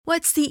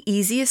What's the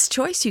easiest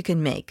choice you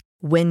can make?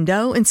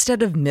 Window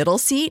instead of middle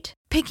seat?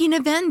 Picking a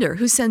vendor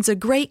who sends a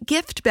great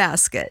gift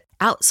basket?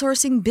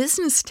 Outsourcing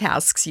business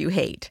tasks you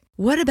hate?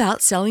 What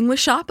about selling with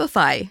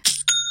Shopify?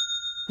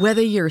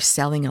 Whether you're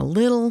selling a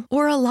little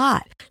or a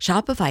lot,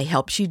 Shopify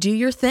helps you do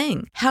your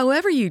thing,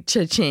 however you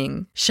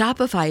cha-ching.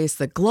 Shopify is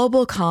the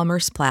global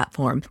commerce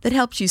platform that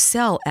helps you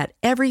sell at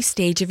every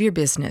stage of your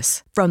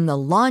business. From the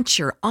launch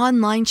your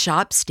online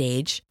shop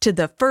stage to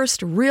the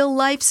first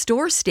real-life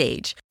store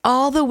stage,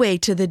 all the way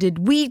to the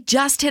did we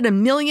just hit a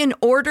million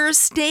orders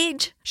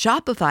stage.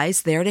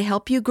 Shopify's there to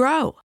help you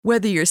grow.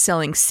 Whether you're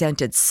selling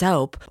scented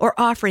soap or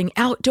offering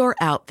outdoor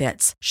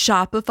outfits,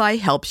 Shopify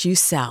helps you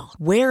sell.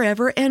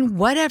 Wherever and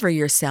whatever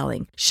you're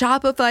selling,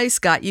 Shopify's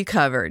got you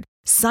covered.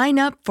 Sign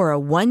up for a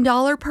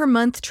 $1 per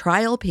month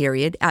trial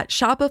period at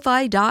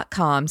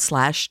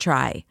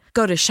shopify.com/try.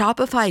 Go to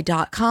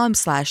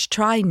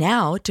shopify.com/try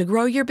now to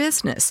grow your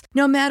business,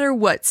 no matter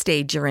what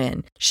stage you're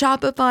in.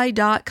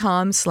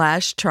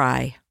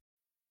 Shopify.com/try.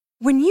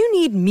 When you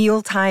need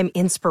mealtime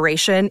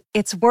inspiration,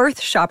 it's worth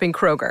shopping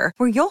Kroger,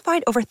 where you'll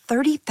find over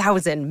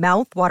 30,000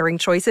 mouth-watering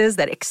choices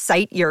that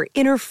excite your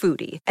inner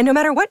foodie. And no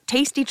matter what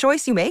tasty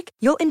choice you make,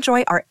 you'll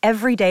enjoy our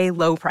everyday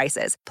low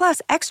prices,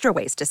 plus extra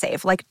ways to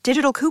save, like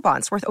digital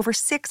coupons worth over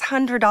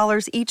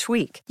 $600 each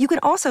week. You can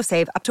also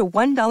save up to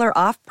 $1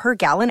 off per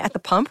gallon at the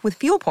pump with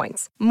fuel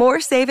points.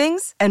 More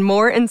savings and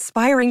more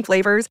inspiring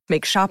flavors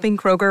make shopping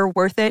Kroger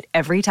worth it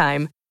every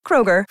time.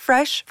 Kroger,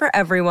 fresh for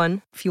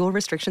everyone. Fuel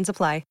restrictions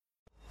apply.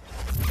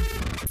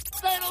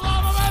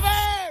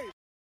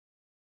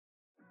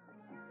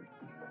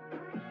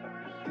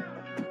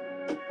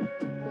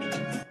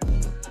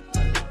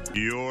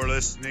 You're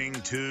listening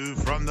to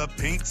From the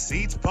Pink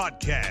Seats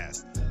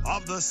podcast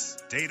of the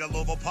State of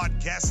Louisville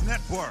Podcast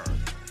Network.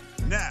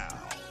 Now,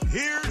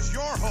 here's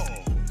your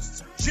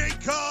hosts,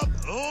 Jacob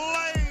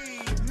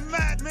Lane,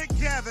 Matt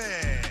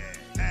McGavin,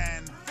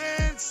 and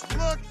Vince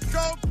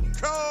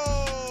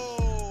Lococo.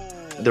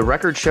 The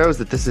record shows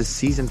that this is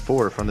season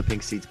 4 from the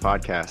Pink Seats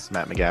podcast.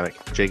 Matt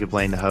McGavick, Jacob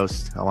Lane, the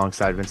host,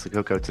 alongside Vince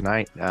Lococo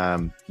tonight.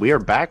 We are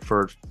back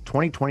for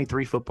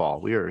 2023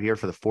 football. We are here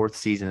for the 4th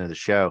season of the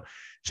show.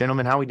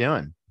 Gentlemen, how we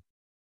doing?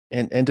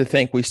 And to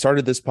think we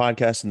started this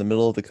podcast in the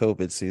middle of the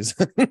COVID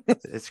season.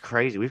 It's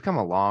crazy. We've come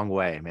a long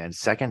way, man.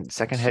 Second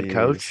head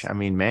coach. I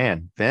mean,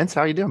 man. Vince,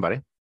 how you doing,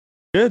 buddy?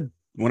 Good.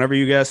 Whenever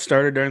you guys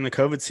started during the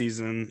COVID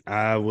season,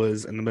 I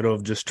was in the middle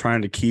of just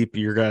trying to keep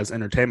your guys'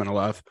 entertainment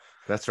alive.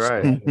 That's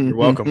right. So, you're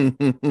welcome.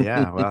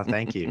 Yeah, well,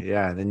 thank you.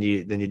 Yeah, then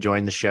you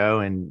joined the show,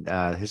 and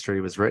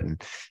history was written.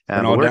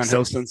 And all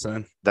downhill since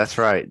then. That's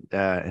right.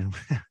 And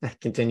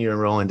continue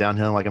rolling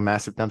downhill like a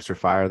massive dumpster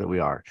fire that we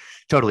are.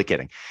 Totally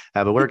kidding.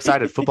 But we're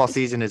excited. Football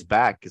season is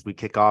back as we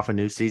kick off a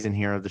new season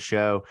here of the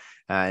show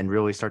and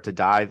really start to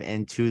dive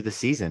into the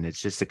season.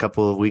 It's just a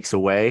couple of weeks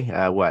away.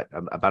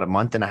 About a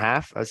month and a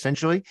half,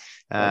 essentially.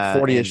 Like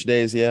 40-ish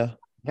days, yeah.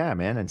 Yeah,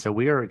 man. And so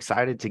we are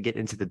excited to get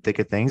into the thick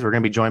of things. We're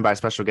going to be joined by a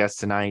special guest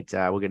tonight.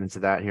 We'll get into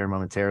that here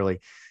momentarily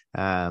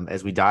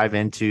as we dive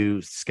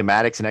into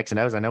schematics and X and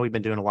O's. I know we've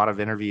been doing a lot of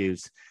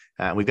interviews.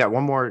 We've got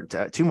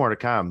two more to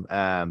come.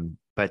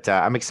 But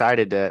I'm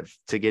excited to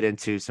get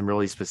into some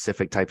really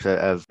specific types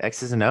of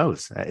X's and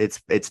O's.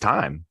 It's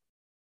time.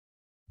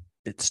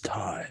 It's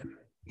time.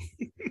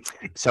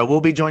 So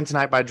we'll be joined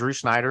tonight by Drew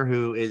Schneider,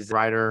 who is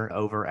writer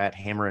over at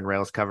Hammer and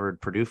Rails,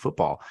 covered Purdue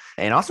football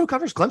and also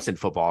covers Clemson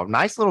football.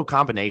 Nice little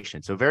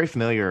combination. So very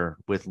familiar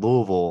with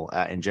Louisville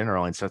in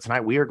general. And so tonight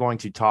we are going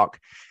to talk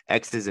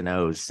X's and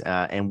O's.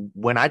 And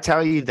when I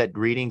tell you that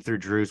reading through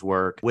Drew's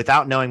work,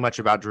 without knowing much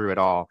about Drew at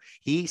all,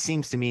 he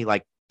seems to me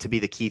like to be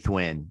the Keith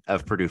Wynn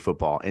of Purdue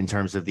football in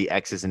terms of the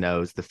X's and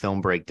O's, the film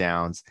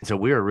breakdowns. So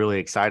we are really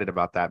excited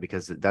about that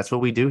because that's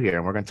what we do here.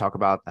 And we're going to talk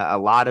about a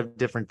lot of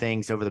different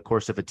things over the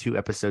course of a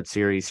 2-episode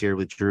series here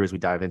with Drew as we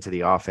dive into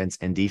the offense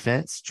and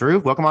defense. Drew,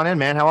 welcome on in,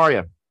 man. How are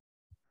you?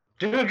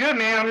 Doing good,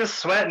 man. I'm just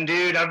sweating,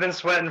 dude. I've been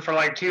sweating for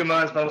like 2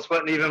 months, but I'm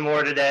sweating even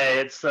more today.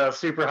 It's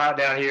super hot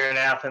down here in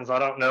Athens. I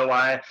don't know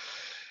why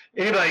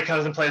anybody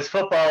comes and plays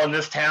football in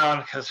this town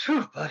because,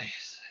 buddy,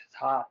 it's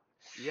hot.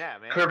 Yeah,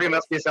 man. Kirby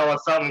must be selling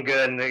something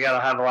good, and they got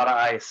to have a lot of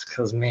ice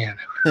because, man.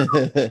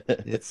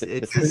 It's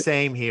the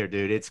same here,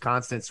 dude. It's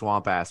constant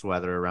swamp-ass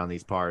weather around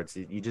these parts.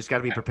 You just got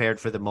to be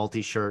prepared for the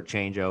multi-shirt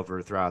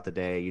changeover throughout the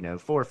day.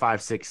 4,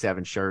 5, 6,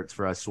 7 shirts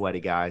for us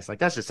sweaty guys. Like,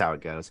 that's just how it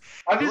goes.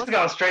 I've just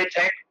gone straight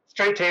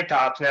tank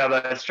tops now,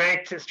 but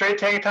straight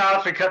tank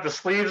tops. We cut the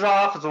sleeves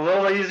off. It's a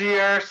little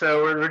easier,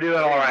 so we're doing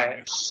all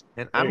right.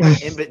 And I'm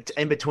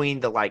in between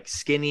the like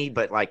skinny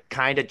but like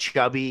kind of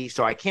chubby,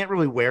 so I can't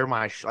really wear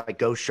my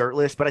go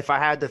shirtless. But if I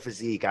had the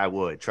physique, I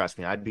would. Trust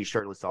me, I'd be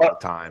shirtless all the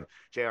time.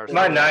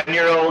 My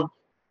 9-year-old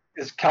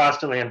is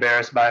constantly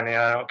embarrassed by me.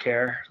 I don't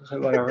care. So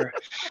whatever.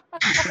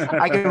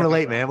 I can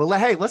relate, man. Well,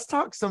 hey, let's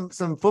talk some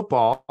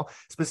football,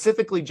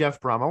 specifically Jeff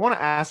Brohm. I want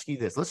to ask you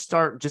this. Let's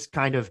start, just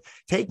kind of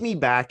take me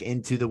back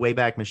into the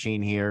Wayback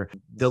Machine here.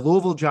 The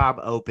Louisville job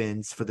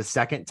opens for the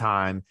second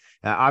time.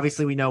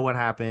 Obviously, we know what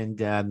happened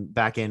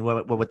back in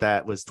what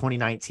that was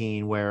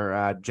 2019,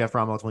 where Jeff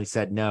Brohm ultimately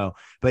said no.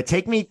 But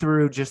take me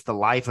through just the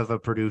life of a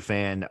Purdue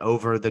fan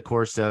over the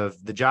course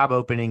of the job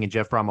opening and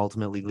Jeff Brohm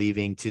ultimately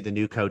leaving to the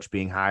new coach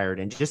being hired,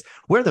 and just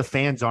where the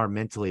fans are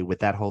mentally with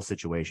that whole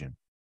situation.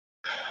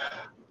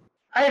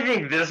 I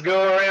think this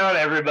go around,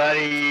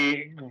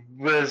 everybody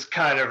was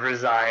kind of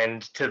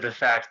resigned to the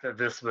fact that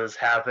this was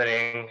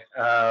happening.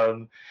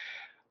 The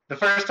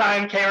first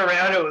time came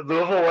around,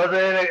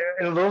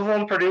 Louisville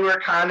and Purdue were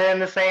kind of in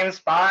the same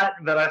spot,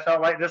 but I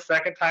felt like the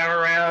second time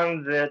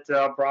around that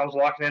Brohm's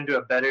walking into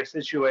a better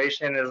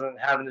situation, isn't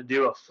having to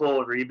do a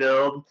full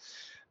rebuild.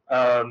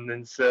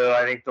 And so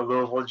I think the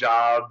Louisville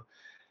job,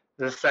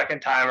 the second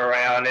time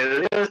around,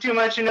 it was too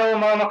much. When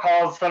mama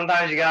calls,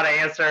 sometimes you got to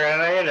answer,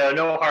 and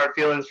no hard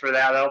feelings for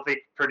that. I don't think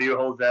Purdue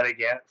holds that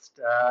against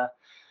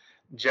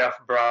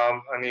Jeff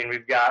Brohm. I mean,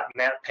 we've got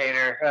Matt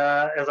Painter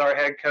as our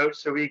head coach,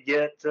 so we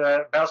get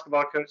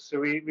basketball coach, so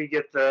we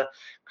get the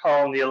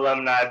calling the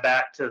alumni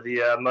back to the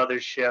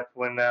mothership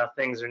when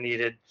things are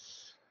needed.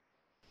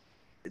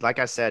 Like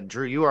I said,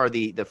 Drew, you are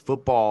the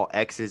football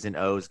X's and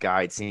O's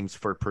guy, it seems,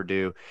 for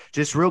Purdue.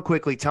 Just real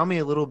quickly, tell me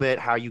a little bit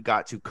how you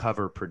got to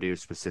cover Purdue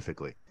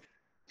specifically.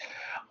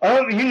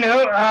 I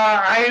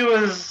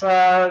was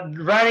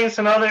writing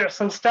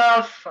some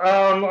stuff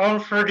on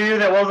Purdue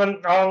that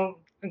wasn't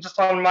just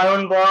on my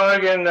own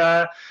blog, and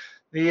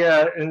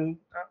and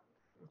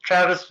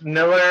Travis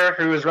Miller,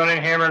 who was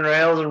running Hammer and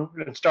Rails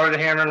and started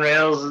Hammer and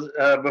Rails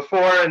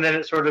before, and then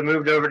it sort of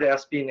moved over to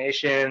SB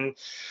Nation.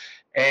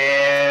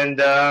 And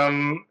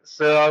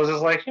so I was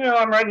just like,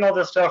 I'm writing all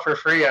this stuff for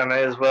free. I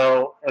may as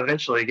well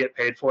eventually get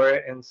paid for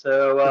it. And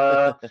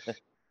so,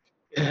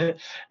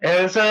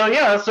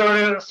 yeah, sort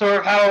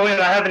of how it went.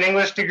 I have an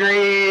English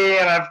degree,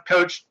 and I've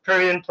coached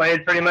and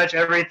played pretty much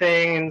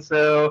everything. And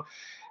so,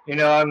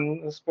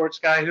 I'm a sports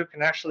guy who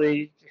can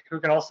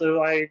also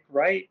like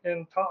write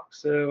and talk.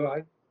 So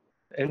I'm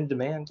in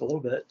demand a little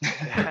bit.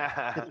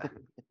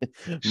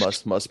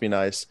 must be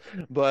nice.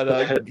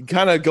 But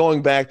kind of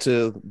going back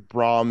to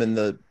Brohm and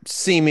the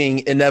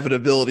seeming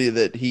inevitability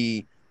that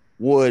he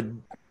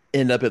would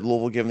end up at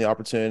Louisville given the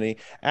opportunity.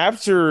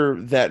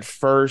 After that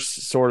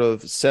first sort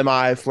of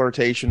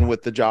semi-flirtation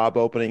with the job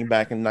opening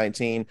back in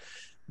 19,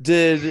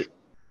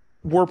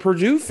 were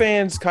Purdue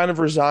fans kind of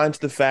resigned to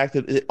the fact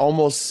that it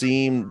almost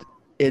seemed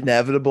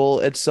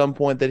inevitable at some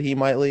point that he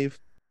might leave?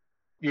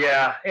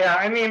 Yeah.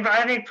 I mean,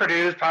 I think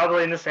Purdue is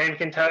probably in the same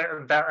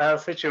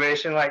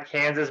situation like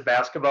Kansas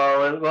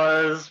basketball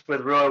was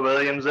with Roy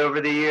Williams over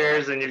the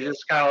years, and you're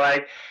just kind of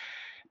like,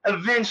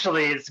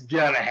 eventually it's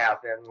gonna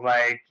happen.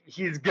 Like,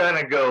 he's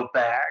gonna go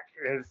back.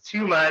 It's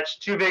too much,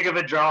 too big of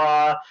a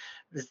draw.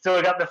 They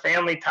still got the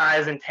family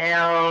ties in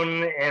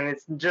town, and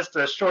it's just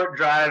a short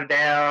drive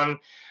down.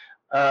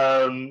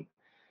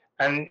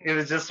 And it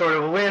was just sort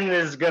of, when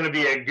is going to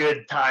be a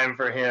good time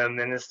for him?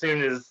 And as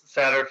soon as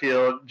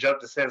Satterfield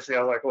jumped to Cincy,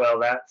 I was like, well,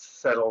 that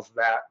settles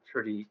that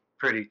pretty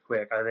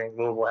quick. I think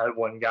Louisville had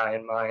one guy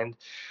in mind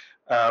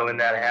when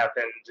that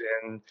happened,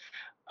 and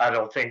I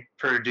don't think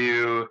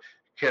Purdue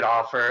could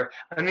offer.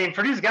 I mean,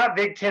 Purdue's got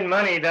Big Ten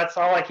money. That's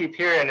all I keep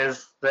hearing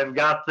is they've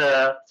got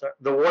the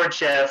war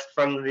chest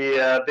from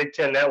the Big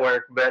Ten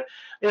network. But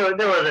there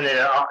wasn't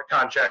a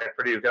contract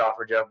Purdue could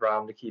offer Jeff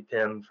Brohm to keep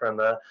him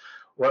from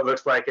what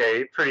looks like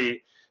a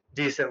pretty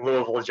decent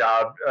Louisville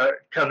job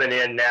coming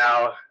in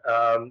now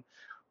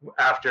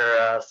after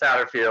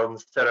Satterfield,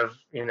 instead of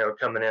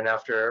coming in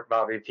after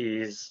Bobby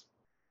P's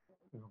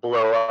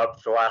blow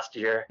up the last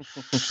year.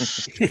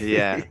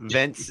 Yeah,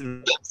 Vince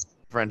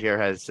friend here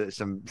has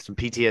some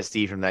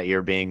PTSD from that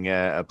year, being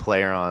a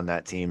player on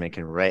that team, and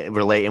can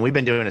relate. And we've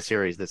been doing a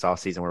series this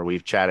offseason where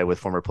we've chatted with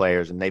former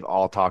players, and they've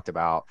all talked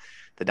about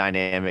the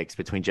dynamics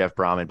between Jeff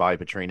Brohm and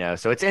Bobby Petrino.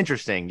 So it's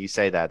interesting you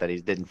say that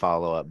he didn't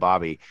follow up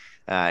Bobby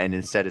and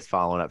instead is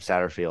following up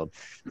Satterfield.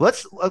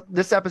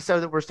 This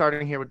episode that we're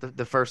starting here with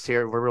the first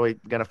here, we're really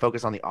going to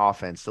focus on the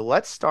offense. So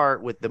let's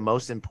start with the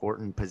most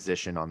important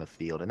position on the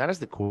field, and that is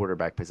the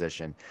quarterback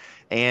position.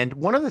 And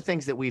one of the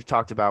things that we've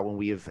talked about when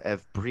we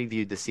have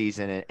previewed the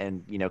season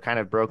and kind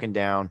of broken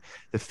down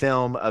the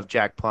film of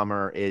Jack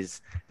Plummer is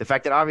the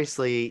fact that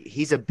obviously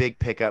he's a big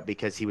pickup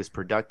because he was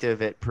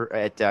productive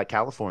at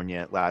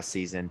California last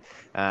season.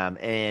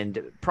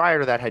 And prior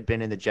to that had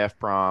been in the Jeff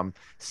Brohm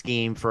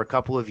scheme for a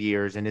couple of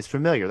years and is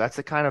familiar. That's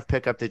the kind of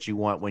pickup that you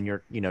want when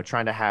you're,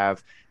 trying to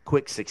have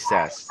quick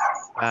success.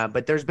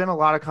 But there's been a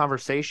lot of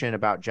conversation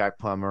about Jack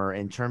Plummer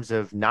in terms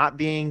of not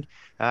being,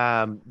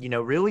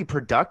 really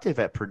productive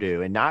at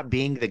Purdue and not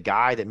being the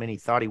guy that many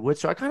thought he would.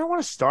 So I kind of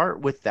want to start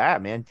with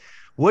that, man.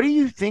 What do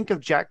you think of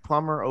Jack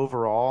Plummer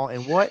overall,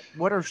 and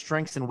what are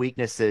strengths and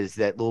weaknesses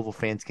that Louisville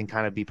fans can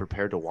kind of be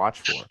prepared to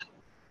watch for?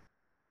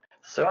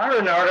 So I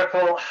wrote an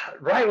article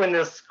right when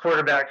this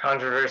quarterback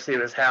controversy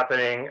was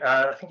happening.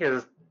 I think it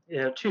was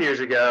 2 years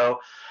ago.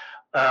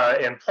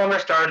 And Plummer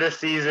started this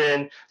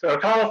season. So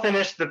O'Connell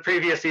finished the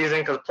previous season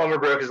because Plummer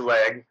broke his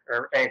leg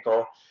or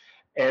ankle.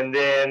 And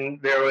then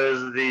there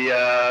was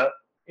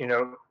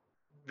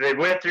they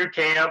went through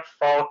camp,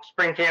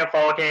 spring camp,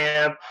 fall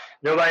camp.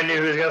 Nobody knew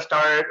who was going to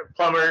start.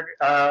 Plummer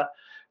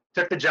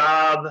took the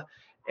job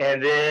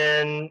and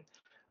then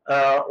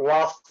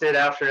lost it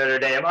after Notre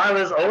Dame. I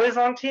was always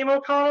on Team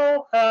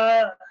O'Connell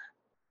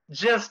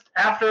just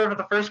after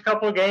the first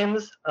couple of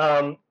games.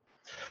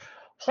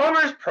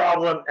 Plummer's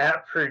problem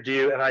at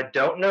Purdue, and I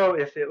don't know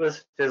if it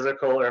was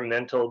physical or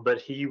mental,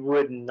 but he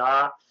would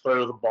not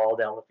throw the ball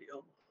down the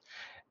field.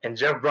 And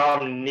Jeff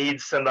Brohm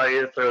needs somebody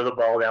to throw the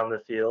ball down the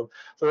field.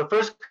 So the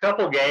first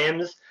couple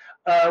games,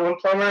 when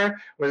Plummer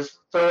was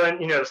throwing,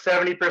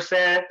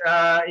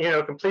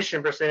 70%,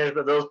 completion percentage,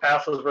 but those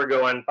passes were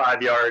going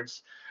 5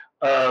 yards.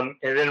 And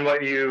then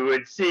what you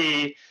would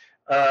see,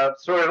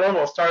 sort of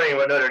almost starting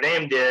what Notre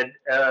Dame did,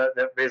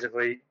 that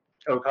basically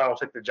O'Connell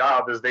took the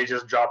job, is they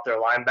just dropped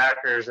their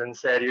linebackers and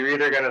said, you're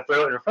either going to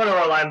throw it in front of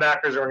our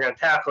linebackers or we're going to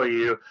tackle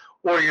you,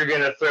 or you're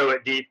going to throw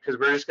it deep because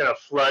we're just going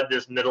to flood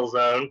this middle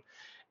zone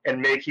and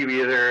make you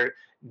either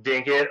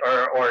dink it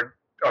or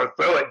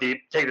throw it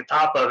deep, take the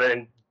top of it,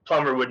 and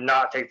Plummer would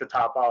not take the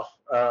top off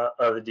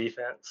of the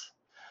defense.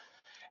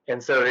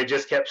 And so they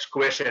just kept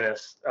squishing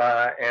us.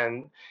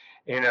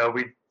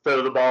 We'd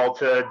throw the ball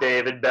to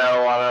David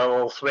Bell on a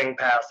little swing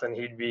pass, and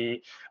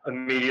he'd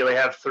immediately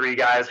have 3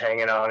 guys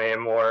hanging on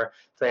him. Or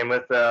same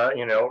with,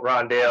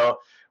 Rondale.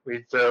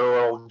 We'd throw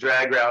a little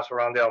drag route to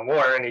Rondale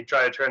Moore, and he'd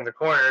try to turn the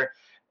corner.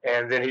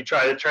 And then he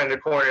tried to turn the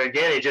corner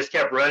again. He just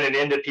kept running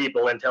into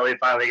people until he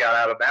finally got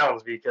out of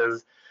bounds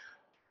because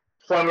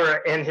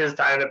Plummer in his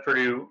time at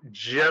Purdue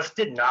just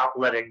did not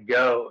let it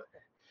go.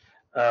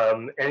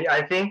 And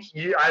I think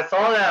I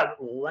saw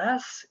that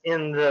less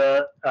in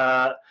the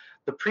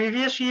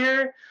previous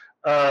year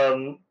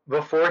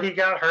before he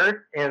got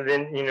hurt. And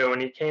then, when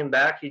he came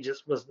back, he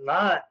just was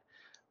not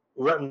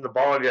letting the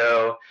ball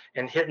go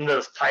and hitting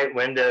those tight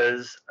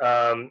windows.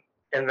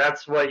 And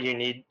that's what you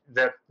need.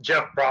 That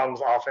Jeff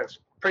Brohm's offense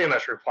pretty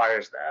much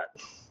requires that.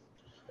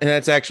 And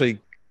that's actually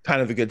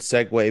kind of a good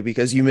segue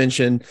because you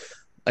mentioned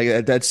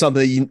that's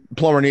something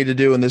Plummer needed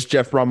to do in this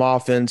Jeff Brohm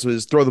offense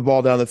was throw the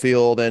ball down the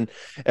field. And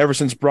ever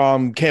since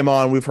Brohm came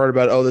on, we've heard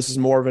about, this is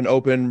more of an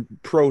open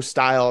pro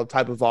style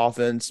type of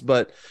offense.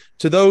 But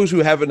to those who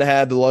haven't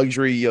had the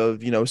luxury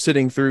of,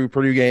 sitting through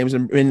Purdue games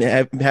and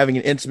having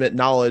an intimate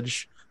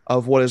knowledge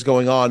of what is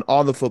going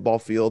on the football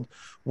field,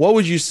 what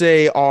would you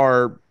say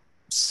are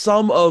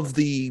some of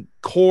the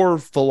core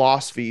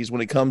philosophies when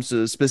it comes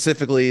to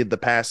specifically the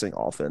passing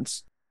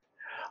offense?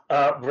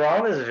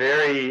 Brohm is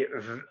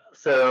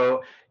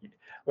so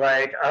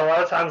a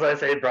lot of times I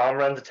say Brohm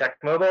runs a tech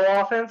mobile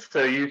offense.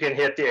 So you can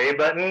hit the A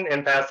button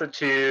and pass it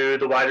to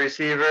the wide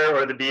receiver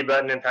or the B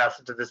button and pass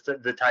it to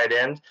the tight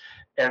end.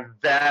 And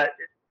that's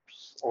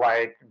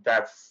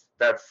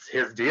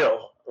his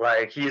deal.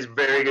 He's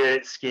very good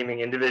at scheming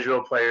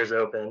individual players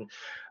open.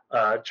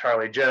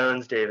 Charlie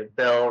Jones, David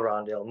Bell,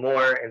 Rondale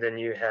Moore, and then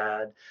you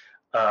had,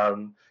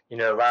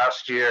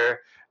 last year,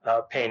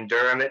 Payne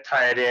Durham at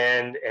tight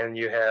end, and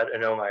you had,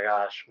 and oh my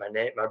gosh, my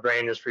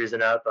brain is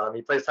freezing up.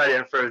 He plays tight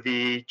end for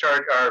the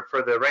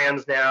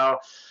Rams now.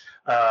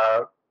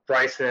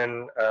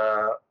 Bryson.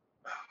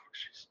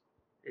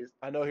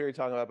 I know who you're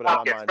talking about, but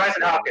Hopkins,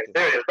 Bryson Hopkins.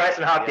 There it is,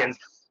 Bryson Hopkins,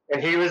 yeah.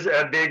 And he was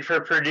big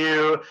for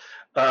Purdue.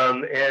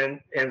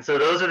 And so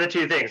those are the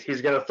two things.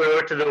 He's going to throw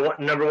it to the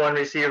number one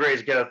receiver.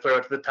 He's going to throw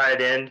it to the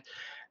tight end.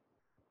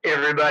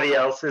 Everybody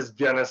else is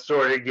going to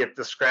sort of get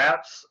the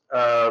scraps.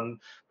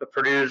 But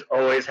Purdue's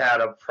always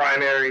had a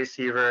primary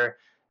receiver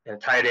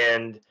and tight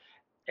end.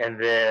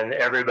 And then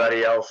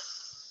everybody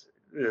else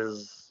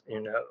is,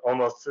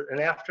 almost an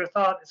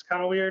afterthought. It's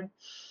kind of weird.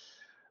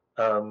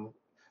 So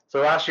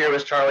last year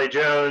was Charlie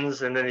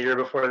Jones. And then the year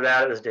before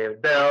that, it was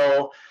David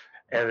Bell.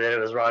 And then it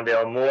was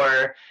Rondale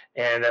Moore.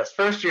 And that's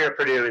first year at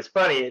Purdue. It's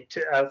funny,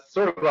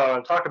 sort of what I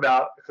want to talk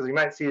about, because you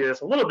might see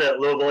this a little bit at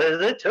Louisville,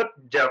 is it took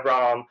Jeff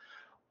Brohm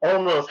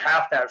almost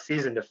half that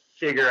season to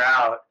figure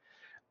out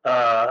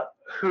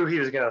who he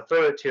was going to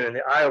throw it to in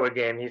the Iowa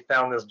game. He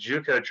found this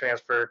JUCO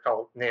transfer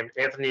named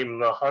Anthony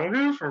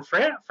Mahungu from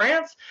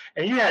France,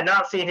 and you had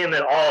not seen him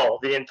at all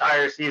the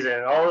entire season.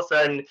 And all of a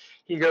sudden,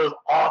 he goes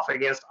off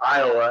against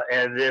Iowa,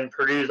 and then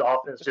Purdue's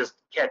offense just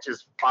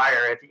catches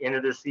fire at the end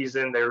of the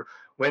season. They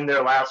win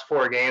their last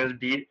 4 games,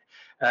 beat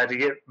to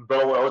get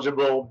bowl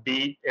eligible,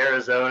 beat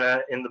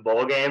Arizona in the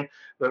bowl game.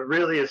 But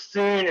really, as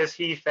soon as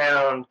he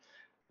found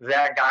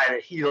that guy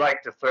that he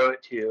liked to throw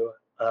it to,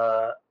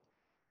 the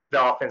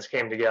offense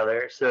came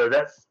together. So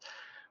that's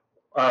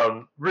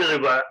really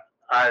what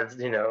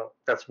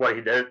that's what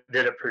he did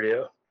at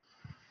Purdue.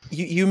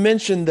 You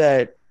mentioned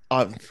that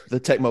the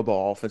Tech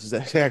Mobile offense is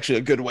actually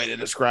a good way to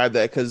describe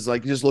that, because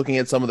just looking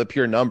at some of the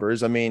pure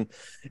numbers, I mean,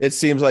 it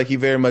seems like he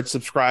very much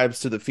subscribes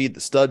to the feed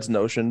the studs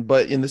notion.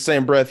 But in the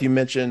same breath, you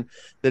mentioned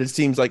that it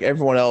seems like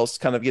everyone else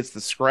kind of gets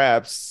the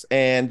scraps.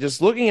 And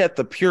just looking at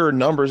the pure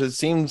numbers, it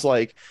seems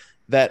like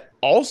that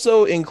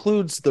also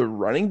includes the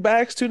running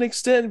backs to an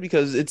extent,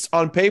 because it's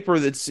on paper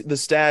that's the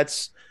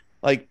stats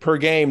like per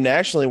game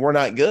nationally were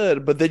not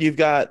good, but then you've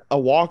got a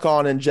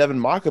walk-on and Jevin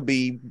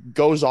Maccabee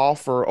goes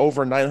off for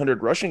over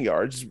 900 rushing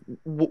yards.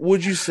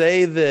 Would you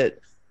say that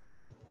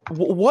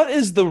what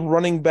is the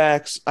running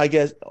backs, I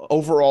guess,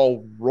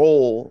 overall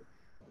role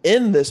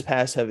in this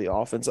pass heavy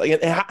offense? Like,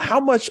 and how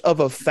much of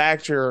a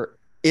factor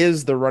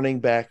is the running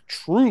back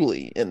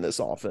truly in this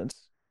offense?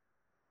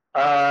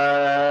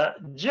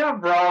 Jeff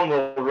Brohm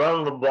will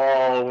run the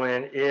ball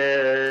when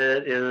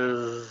it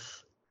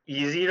is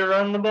easy to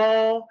run the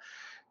ball.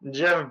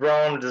 Jeff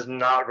Brohm does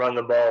not run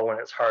the ball when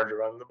it's hard to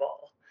run the ball.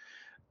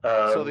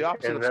 So the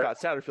opposite of Scott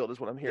Satterfield is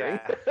what I'm hearing.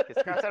 Yeah,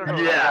 Scott Satterfield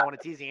runs the ball when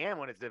it's easy and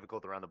when it's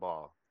difficult to run the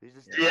ball.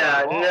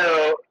 Jeff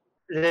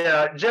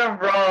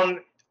Brohm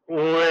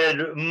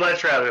would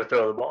much rather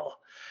throw the ball.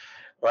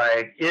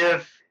 Like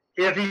if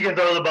he can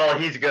throw the ball,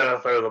 he's gonna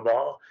throw the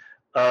ball.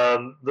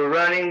 The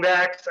running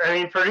backs, I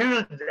mean,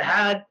 Purdue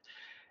had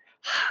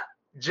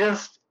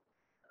just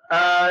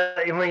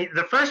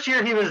the first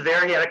year he was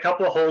there, he had a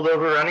couple of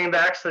holdover running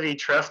backs that he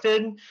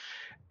trusted.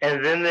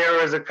 And then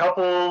there was a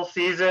couple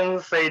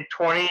seasons, say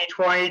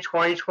 2020,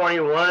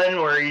 2021,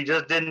 where he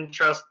just didn't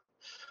trust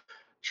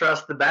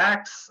the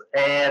backs,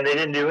 and they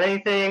didn't do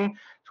anything.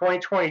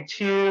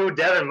 2022,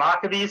 Devin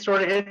Maccabee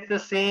sort of hit the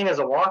scene as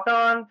a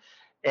walk-on,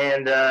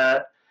 and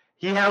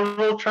he had a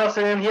little trust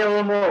in him. He had a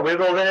little more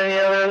wiggle than any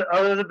other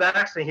of the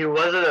backs, and he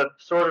was a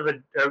sort of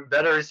a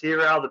better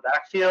receiver out of the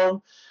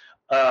backfield.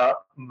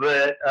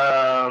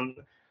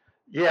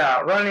 Yeah,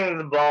 running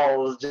the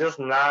ball is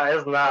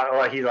not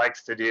what he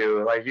likes to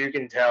do. Like, you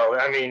can tell.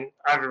 I mean,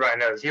 everybody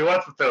knows he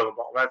wants to throw the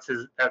ball. That's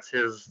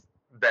his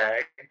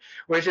bag,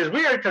 which is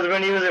weird because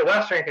when he was at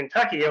Western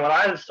Kentucky, and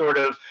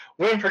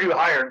when Purdue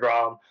hired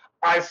Brohm,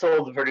 I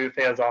sold the Purdue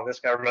fans on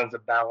this guy runs a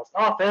balanced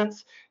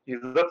offense. He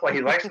looked like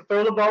he likes to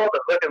throw the ball,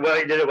 but look at what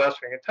he did at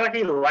Western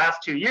Kentucky. The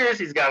last 2 years,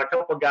 he's got a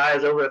couple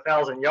guys over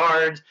 1,000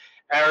 yards,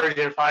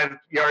 averaging 5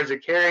 yards a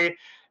carry,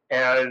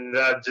 and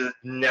just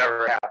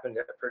never happened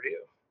at Purdue.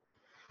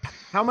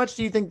 How much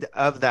do you think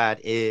of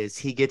that is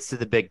he gets to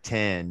the Big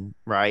Ten,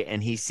 right,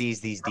 and he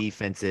sees these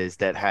defenses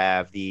that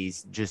have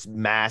these just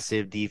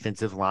massive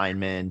defensive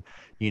linemen,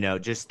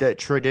 just the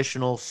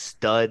traditional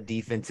stud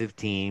defensive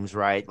teams,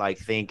 right? Like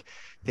think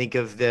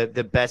of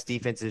the best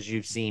defenses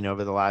you've seen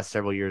over the last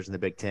several years in the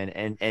Big Ten,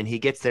 and he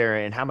gets there,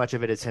 and how much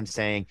of it is him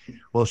saying,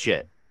 well,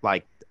 shit,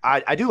 like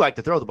I do like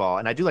to throw the ball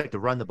and I do like to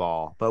run the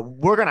ball, but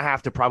we're going to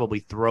have to probably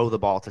throw the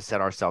ball to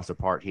set ourselves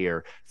apart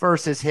here,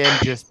 versus him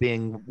just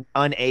being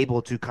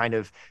unable to kind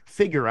of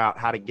figure out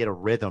how to get a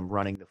rhythm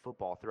running the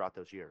football throughout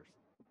those years?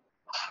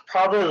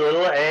 Probably a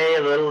little A,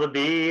 a little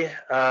B.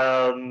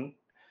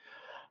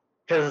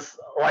 Because,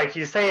 like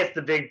you say, it's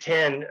the Big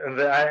Ten,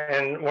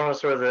 and one of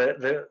sort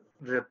of the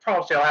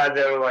problems y'all had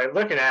there, like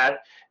looking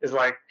at, is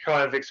like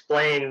kind of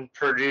explain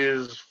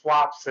Purdue's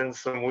flops in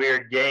some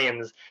weird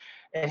games,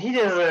 and he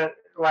doesn't.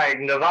 Like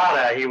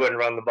Nevada, he wouldn't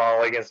run the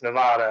ball against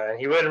Nevada, and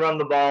he wouldn't run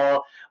the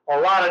ball a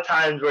lot of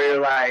times where you're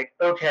like,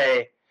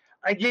 okay,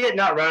 I get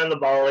not running the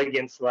ball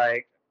against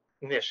like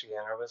Michigan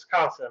or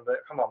Wisconsin, but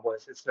come on,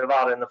 boys, it's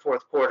Nevada in the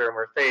fourth quarter and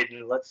we're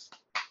fading. Let's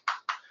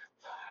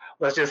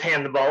just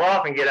hand the ball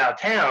off and get out of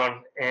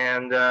town.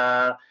 And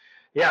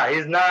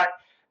he's not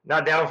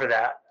down for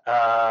that.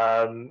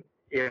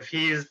 If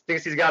he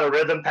thinks he's got a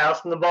rhythm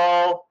passing the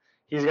ball,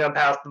 he's going to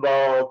pass the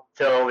ball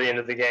till the end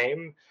of the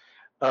game.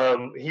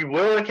 He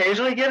will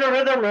occasionally get a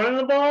rhythm running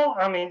the ball.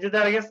 I mean, did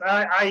that against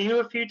IU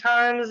a few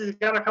times. He's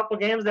got a couple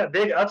games. That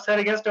big upset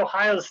against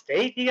Ohio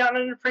State, he got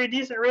in a pretty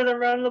decent rhythm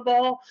running the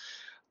ball,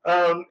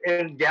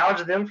 and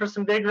gouged them for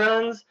some big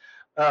runs.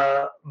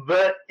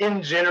 But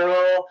in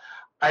general,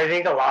 I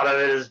think a lot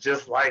of it is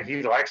just like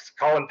he likes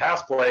calling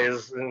pass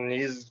plays, and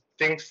he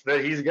thinks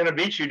that he's going to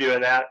beat you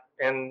doing that,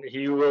 and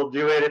he will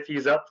do it if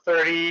he's up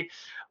 30,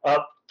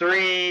 up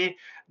 3,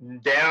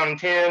 down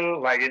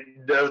 10, like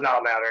it does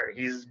not matter.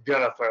 He's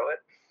going to throw it.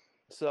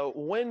 So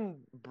when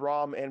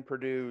Brohm and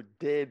Purdue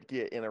did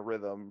get in a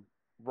rhythm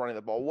running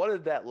the ball, what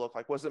did that look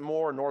like? Was it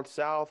more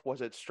north-south?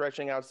 Was it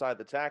stretching outside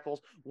the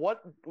tackles?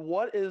 What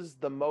is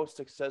the most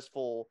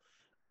successful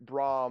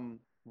Brohm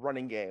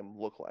running game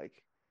look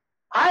like?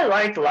 I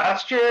liked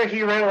last year,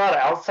 he ran a lot of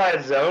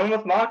outside zone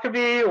with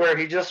Maccabee, where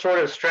he just sort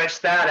of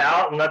stretched that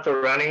out and let the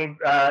running,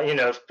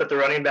 put the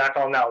running back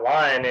on that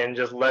line and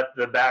just let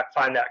the back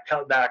find that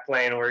cutback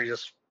lane where he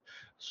just,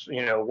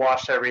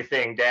 washed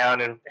everything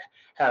down and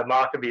had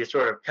Maccabee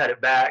sort of cut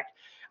it back.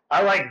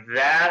 I like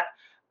that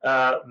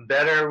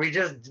better. We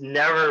just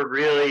never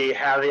really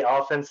had the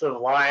offensive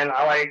line.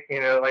 I like,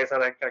 like I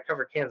said, I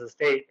covered Kansas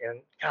State,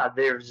 and God,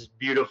 they're just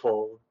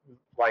beautiful.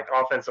 Like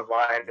offensive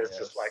line is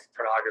just like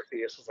pornography.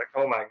 It's just like,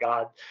 oh my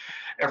God,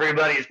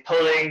 everybody's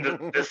pulling,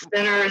 the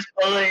center is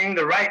pulling,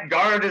 the right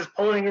guard is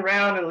pulling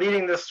around and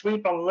leading the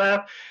sweep on the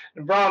left.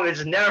 And Brohm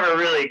just never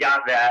really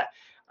got that.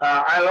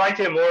 I liked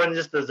it more than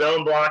just the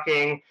zone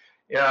blocking,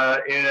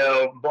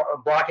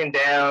 blocking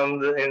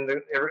down and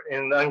the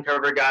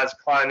uncovered guys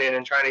climbing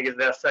and trying to get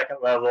that second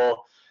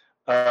level.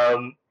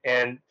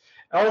 And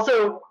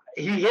also,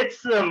 he hit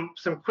some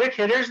quick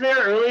hitters there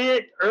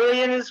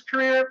early in his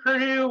career at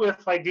Purdue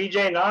with like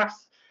DJ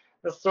Knox.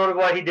 That's sort of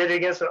what he did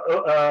against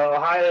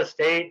Ohio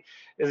State.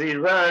 Is he'd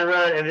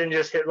run and then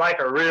just hit like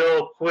a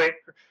real quick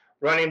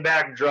running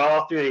back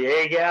draw through the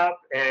A gap,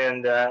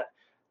 and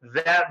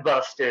that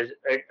busted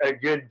a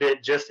good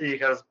bit just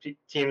because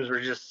teams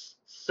were just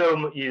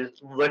so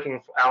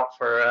looking out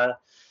for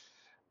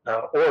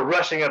or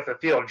rushing up the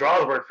field.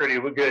 Draws were pretty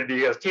good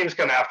because teams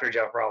come after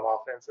Jeff Brohm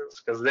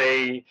offenses because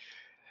they're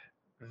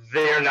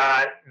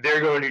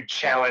going to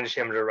challenge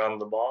him to run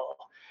the ball.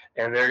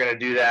 And they're going to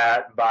do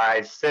that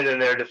by sending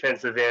their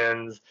defensive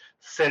ends,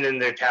 sending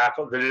their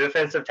tackle. The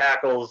defensive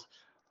tackles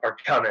are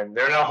coming.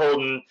 They're not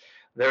holding.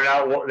 They're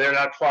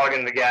not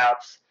clogging the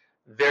gaps.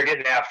 They're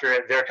getting after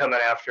it. They're coming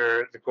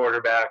after the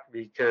quarterback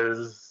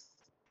because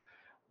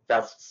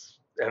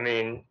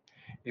you're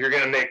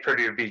going to make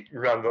Purdue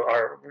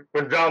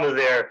when Brohm is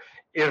there.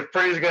 If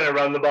Purdue's going to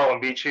run the ball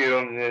and beat you,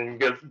 then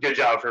good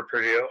job for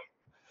Purdue.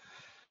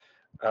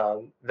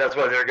 That's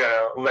what they're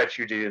going to let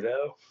you do,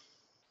 though.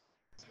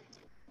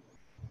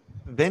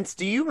 Vince,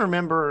 do you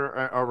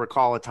remember or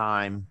recall a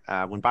time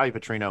when Bobby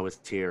Petrino was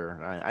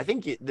here? I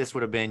think this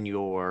would have been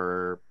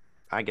your,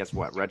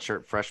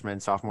 redshirt freshman,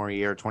 sophomore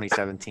year,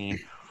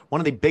 2017.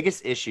 One of the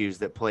biggest issues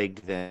that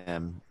plagued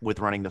them with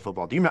running the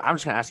football. I'm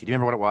just going to ask you, do you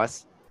remember what it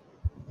was?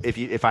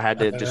 If I had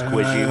to just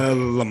quiz you.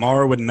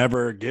 Lamar would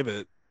never give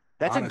it.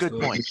 That's honestly. a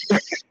good point.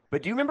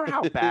 But do you remember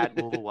how bad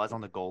Louisville was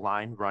on the goal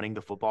line running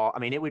the football? I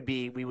mean,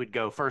 we would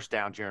go first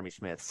down, Jeremy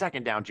Smith,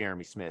 second down,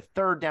 Jeremy Smith,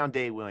 third down,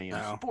 Dave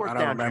Williams, fourth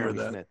down, Jeremy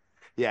Smith.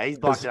 Yeah, he's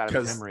blocked it out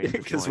of his memory.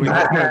 Because we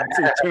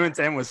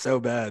 2-10 was so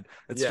bad.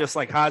 It's just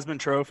like Heisman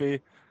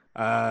Trophy.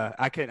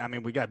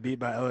 We got beat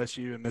by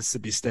LSU and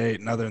Mississippi State,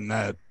 and other than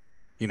that,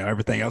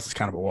 everything else is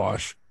kind of a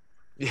wash.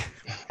 Yeah.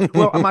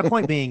 Well, my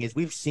point being is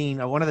we've seen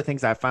one of the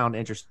things I found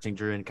interesting,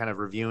 Drew, in kind of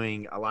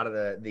reviewing a lot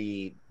of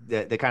the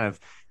kind of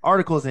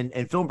articles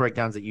and film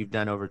breakdowns that you've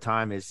done over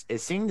time is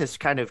seeing this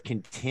kind of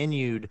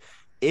continued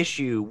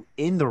issue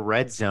in the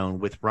red zone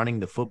with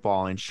running the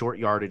football in short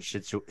yardage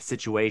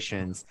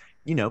situations,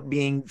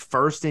 being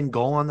first and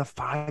goal on the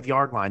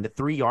 5-yard line, the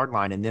 3-yard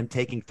line, and them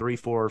taking 3,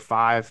 4,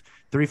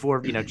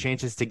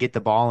 chances to get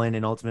the ball in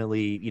and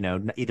ultimately,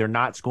 either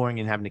not scoring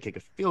and having to kick a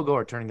field goal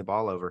or turning the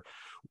ball over.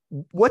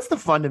 What's the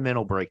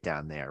fundamental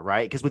breakdown there,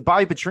 right? Because with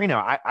Bobby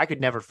Petrino, I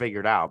could never figure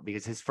it out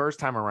because his first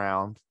time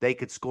around, they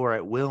could score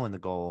at will on the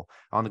goal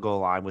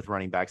line with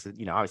running backs.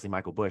 Obviously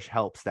Michael Bush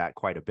helps that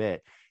quite a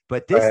bit.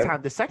 But this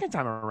time, the second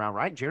time around,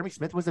 right, Jeremy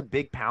Smith was a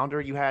big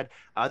pounder. You had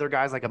other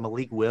guys like a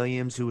Malik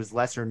Williams, who was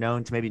lesser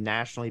known to maybe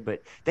nationally,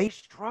 but they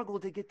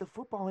struggled to get the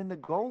football in the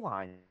goal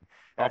line.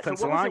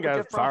 Offensive line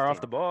guys fire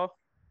off the ball.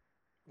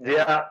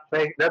 Yeah,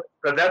 that's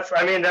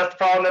the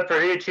problem at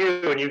Purdue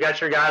too. When you got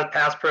your guys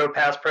pass pro, and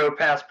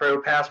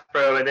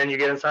then you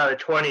get inside the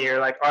 20, you're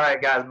like, all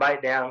right, guys,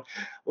 bite down,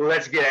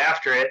 let's get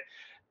after it,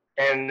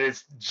 and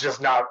it's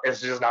just not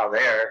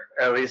there.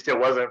 At least it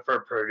wasn't for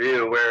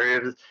Purdue, where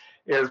it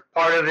is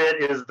part of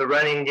it is the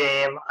running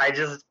game.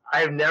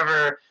 I've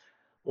never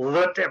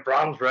looked at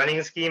Brohm's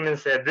running scheme and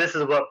said this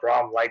is what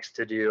Brohm likes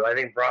to do. I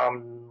think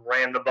Brohm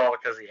ran the ball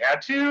because he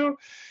had to,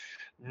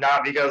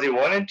 not because he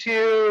wanted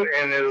to,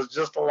 and it was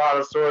just a lot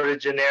of sort of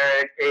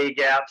generic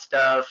A-gap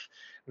stuff.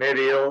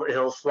 Maybe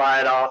he'll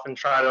slide off and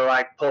try to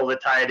like pull the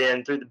tight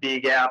end through the B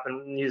gap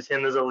and use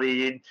him as a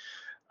lead.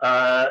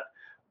 But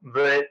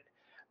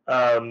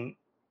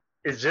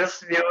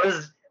it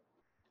was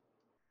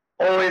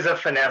always a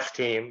finesse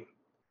team.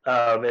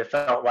 It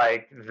felt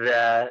like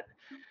that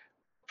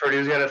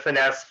Purdue's going to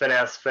finesse,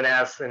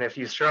 and if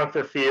you shrunk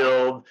the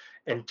field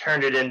and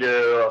turned it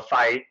into a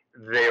fight,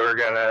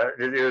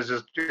 it was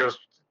a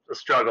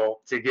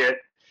struggle to get.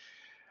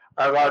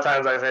 A lot of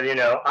times I said,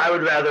 I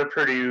would rather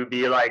Purdue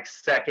be like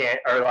second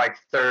or like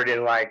third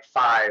and like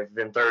 5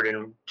 than third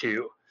and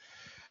 2.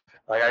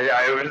 Like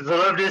I would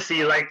love to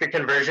see like the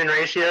conversion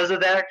ratios of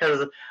that,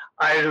 because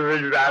I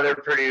would rather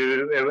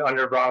Purdue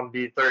under Brohm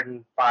be 3rd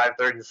and 5,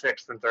 3rd and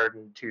 6 than 3rd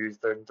and 2,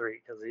 3rd and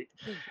 3, because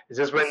it's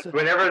just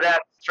whenever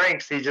that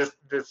strengths, he just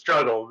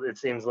struggled. It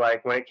seems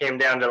like when it came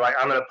down to like,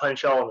 I'm going to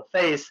punch y'all in the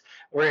face,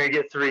 we're going to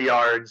get 3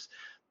 yards.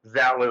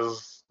 That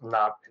was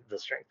not the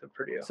strength of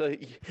Purdue. So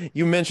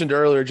you mentioned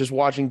earlier just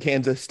watching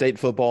Kansas State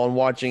football and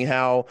watching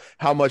how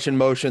much in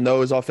motion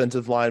those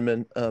offensive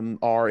linemen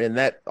are in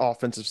that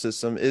offensive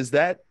system. Is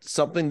that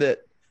something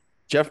that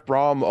Jeff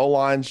Brohm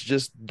O-lines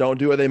just don't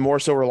do? Are they more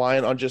so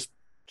reliant on just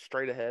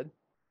straight ahead?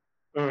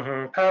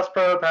 Mm-hmm. Pass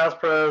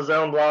pro,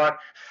 zone block,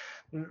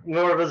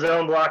 more of a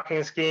zone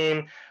blocking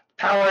scheme,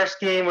 power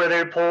scheme where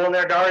they're pulling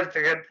their guards.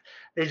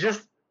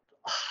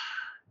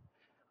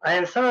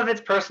 And some of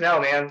it's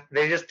personnel, man.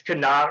 They just could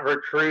not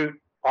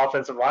recruit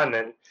offensive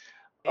linemen.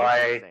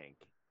 Like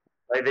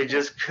they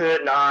just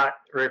could not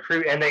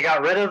recruit, and they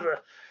got rid of.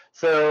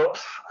 So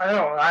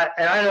I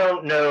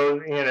don't know,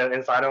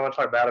 and so I don't want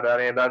to talk bad about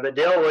anybody. But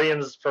Dale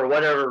Williams, for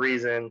whatever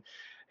reason,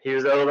 he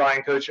was the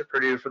O-line coach at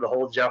Purdue for the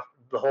whole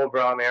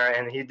Brohm era,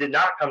 and he did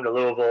not come to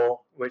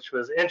Louisville, which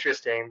was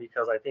interesting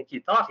because I think he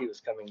thought he was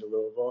coming to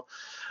Louisville,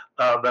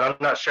 but I'm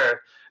not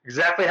sure.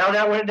 exactly how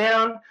that went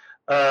down,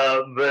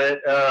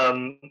 but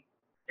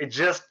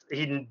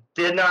he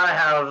did not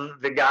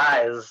have the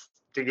guys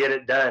to get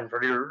it done.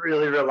 Purdue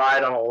really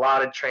relied on a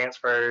lot of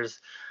transfers,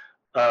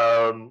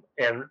 and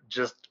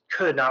just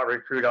could not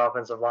recruit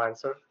offensive line.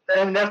 So,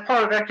 and that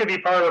could be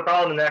part of the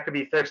problem, and that could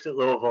be fixed at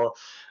Louisville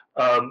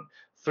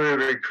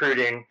through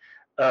recruiting.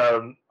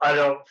 I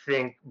don't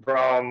think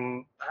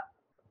Brohm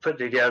put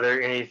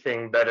together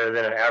anything better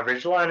than an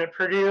average line at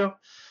Purdue.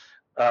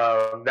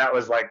 That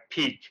was like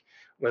peak,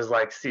 was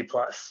like C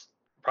plus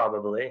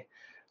probably,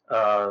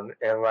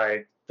 and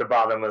like the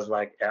bottom was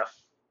like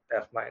F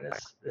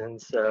minus.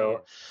 And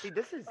so, see,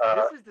 this is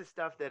the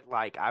stuff that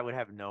like I would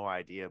have no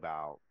idea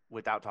about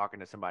without talking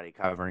to somebody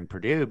covering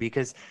Purdue,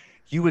 because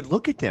you would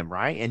look at them,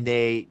 right, and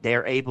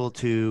they're able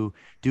to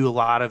do a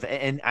lot of,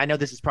 and I know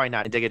this is probably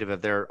not indicative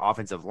of their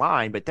offensive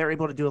line, but they're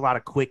able to do a lot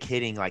of quick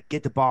hitting, like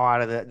get the ball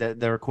out of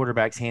their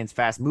quarterback's hands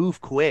fast,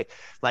 move quick.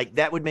 Like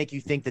that would make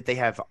you think that they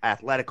have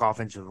athletic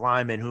offensive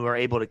linemen who are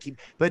able to keep,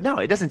 but no,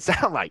 it doesn't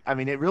sound like, I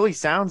mean, it really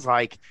sounds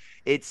like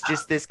it's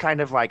just this kind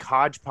of like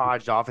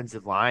hodgepodge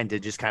offensive line to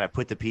just kind of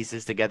put the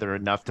pieces together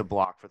enough to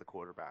block for the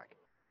quarterback.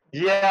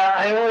 Yeah,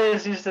 I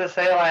always used to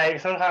say, like,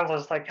 sometimes I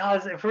was like,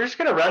 God, if we're just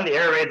going to run the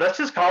air raid, let's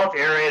just call it the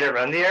air raid and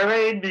run the air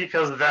raid,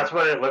 because that's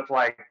what it looked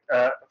like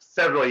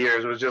several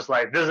years. It was just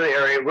like, this is the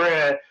air raid. We're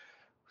going to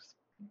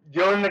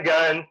go in the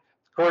gun.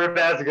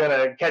 Quarterback's going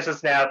to catch the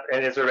snap,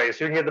 and it's a race.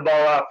 Who can get the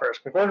ball off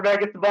first? The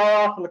quarterback gets the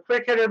ball off from the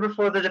quick hitter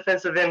before the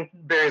defensive end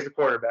buries the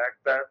quarterback.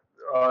 That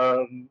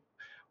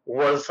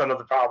was some of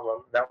the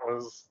problem. That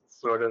was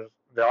sort of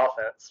the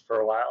offense for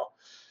a while.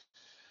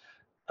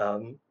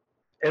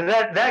 And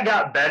that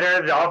got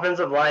better. The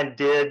offensive line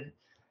did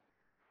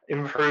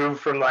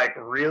improve from like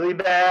really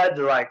bad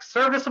to like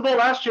serviceable.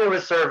 Last year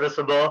was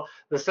serviceable.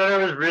 The center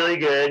was really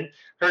good.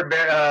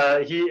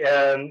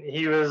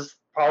 He was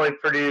probably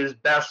Purdue's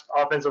best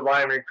offensive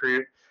line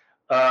recruit,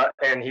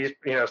 and he's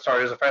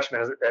started as a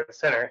freshman at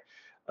center,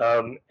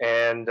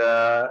 and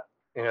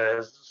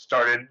has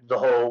started the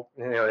whole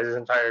his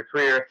entire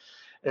career.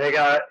 And they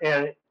got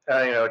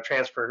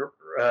transfer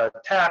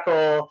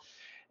tackle,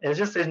 and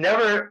it's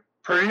never.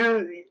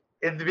 Purdue,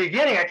 at the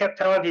beginning, I kept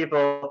telling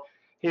people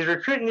he's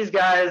recruiting these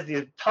guys,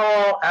 these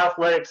tall,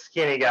 athletic,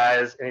 skinny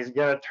guys, and he's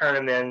going to turn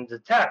them into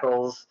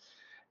tackles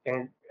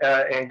and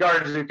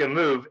guards who can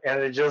move.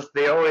 And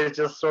they always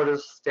just sort of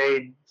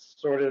stayed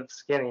sort of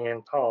skinny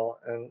and tall,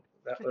 and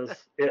that was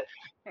it.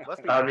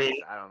 I mean,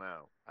 I don't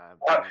know.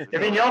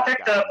 Y'all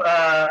picked up.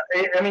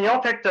 Y'all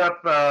picked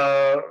up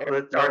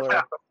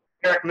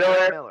Eric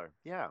Miller.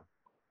 Yeah,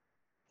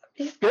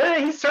 he's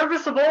good. He's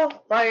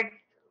serviceable. Like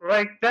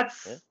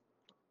that's. Yeah.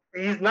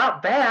 He's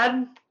not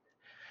bad.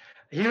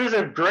 He was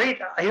from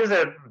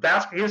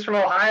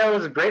Ohio. He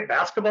was a great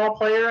basketball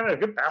player and a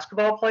good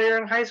basketball player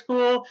in high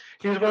school.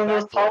 He was one of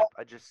those tall.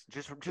 I just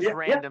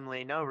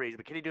randomly, no reason.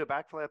 But can he do a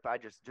backflip? I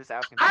just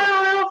asking. I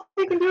don't know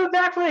if he can do a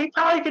backflip. He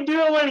probably could do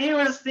it when he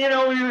was,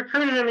 we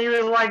recruited him. He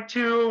was like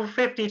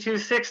 250,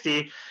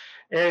 260,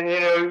 and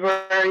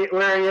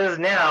where he is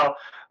now.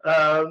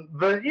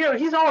 But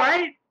he's all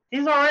right.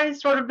 He's all right.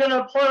 He's sort of been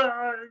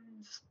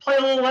play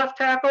a little left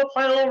tackle,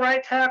 play a little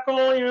right tackle,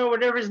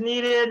 whatever's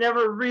needed.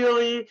 Never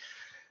really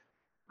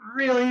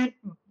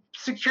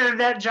secured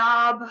that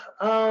job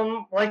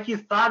like you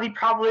thought he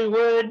probably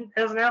would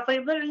as an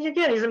athlete. But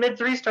again, he's a mid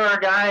 3-star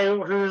guy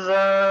who's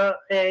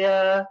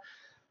a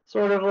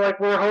sort of like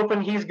we're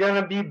hoping he's going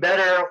to be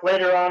better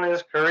later on in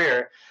his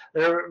career.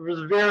 There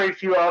was very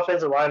few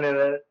offensive linemen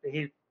that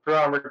he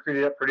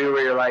recruited at Purdue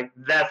where you're like,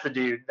 that's the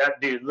dude.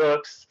 That dude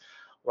looks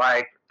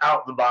like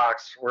out the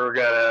box. We're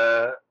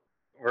gonna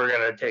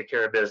take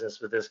care of business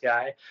with this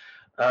guy.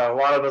 A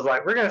lot of us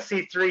like, we're gonna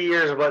see 3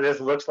 years of what this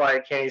looks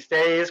like. Can he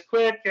stay as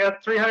quick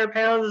at 300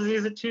 pounds as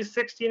he's at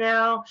 260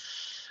 now?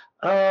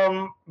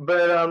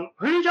 But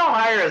who did y'all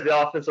hire as the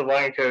offensive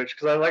line coach?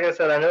 Because like I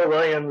said, I know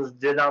Williams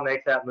did not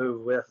make that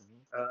move with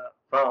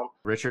Brohm.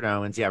 Richard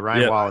Owens. Yeah,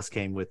 Ryan Wallace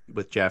came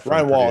with Jeff.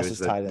 Ryan Wallace is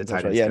tight end.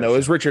 Right. Yeah, no, it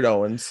was Richard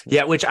Owens.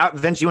 Yeah, which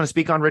Vince, you want to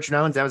speak on Richard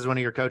Owens? That was one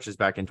of your coaches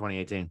back in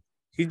 2018.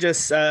 He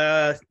just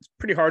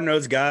pretty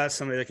hard-nosed guy,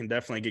 somebody that can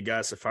definitely get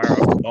guys to fire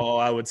off the ball,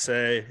 I would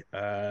say.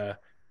 A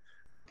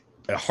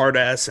hard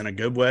ass in a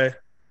good way.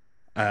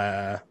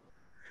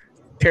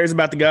 Cares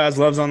about the guys,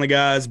 loves on the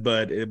guys,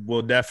 but it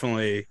will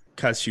definitely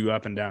cuss you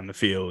up and down the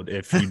field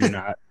if you do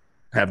not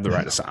have the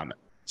right assignment.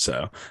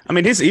 So, I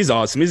mean, he's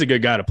awesome. He's a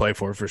good guy to play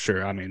for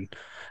sure. I mean,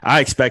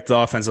 I expect the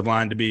offensive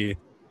line to be,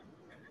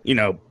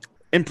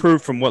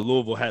 improved from what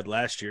Louisville had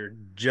last year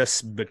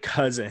just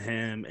because of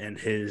him and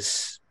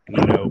his –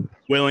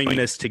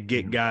 willingness to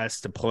get guys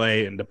to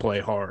play and to play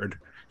hard.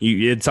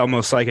 It's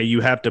almost like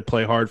you have to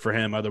play hard for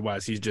him.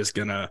 Otherwise, he's just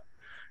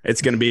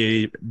it's going to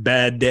be a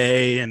bad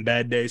day, and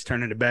bad days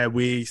turn into bad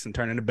weeks and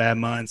turn into bad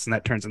months, and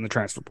that turns in the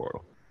transfer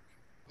portal.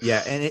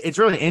 Yeah, and it's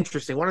really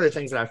interesting. One of the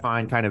things that I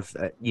find kind of,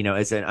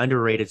 as an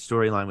underrated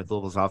storyline with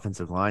Louisville's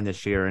offensive line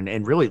this year,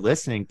 and really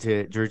listening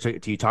to Drew,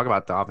 to you talk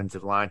about the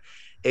offensive line,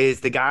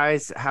 is the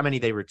guys, how many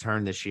they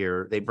return this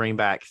year. They bring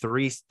back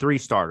three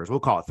starters. We'll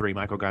call it three.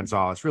 Michael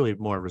Gonzalez, really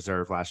more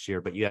reserve last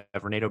year, but you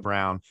have Renato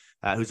Brown,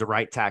 who's a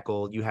right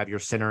tackle. You have your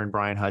center and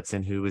Brian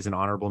Hudson, who is an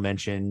honorable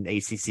mention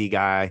ACC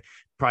guy,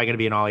 probably going to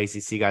be an all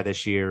ACC guy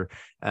this year.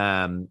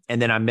 And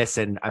then I'm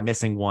missing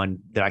one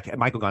that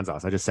Michael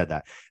Gonzalez. I just said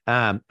that.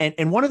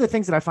 And one of the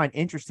things that I find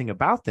interesting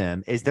about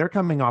them is they're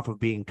coming off of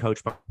being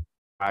coached by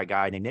a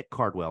guy named Nick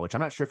Cardwell, which I'm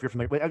not sure if you're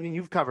familiar with. I mean,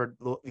 you've covered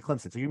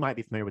Clemson, so you might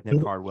be familiar with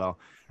Nick Cardwell.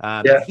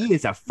 Yeah. He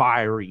is a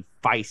fiery,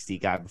 feisty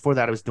guy. Before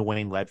that, it was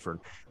Dwayne Ledford.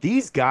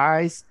 These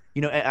guys,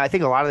 I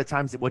think a lot of the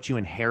times that what you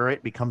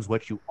inherit becomes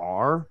what you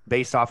are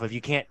based off of you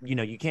can't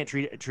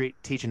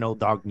teach an old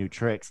dog new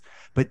tricks.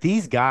 But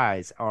these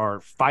guys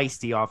are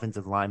feisty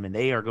offensive linemen.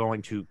 They are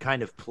going to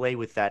kind of play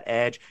with that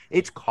edge.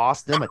 It's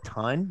cost them a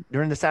ton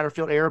during the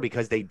Satterfield era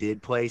because they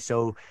did play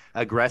so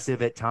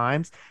aggressive at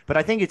times. But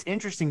I think it's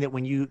interesting that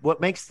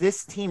what makes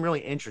this team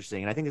really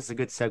interesting, and I think this is a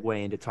good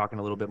segue into talking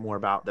a little bit more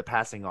about the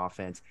passing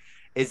offense,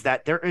 is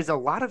that there is a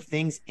lot of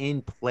things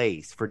in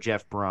place for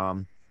Jeff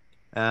Brohm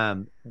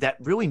that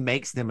really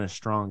makes them a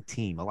strong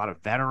team. A lot of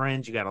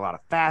veterans, you got a lot of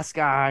fast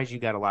guys, you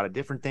got a lot of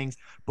different things.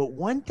 But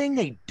one thing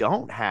they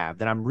don't have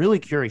that I'm really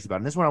curious about,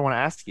 and this is what I want to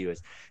ask you,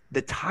 is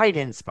the tight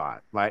end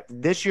spot. Like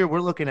this year,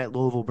 we're looking at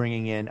Louisville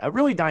bringing in a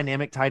really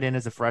dynamic tight end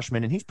as a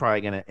freshman, and he's probably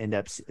going to end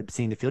up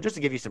seeing the field. Just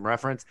to give you some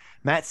reference,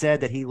 Matt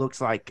said that he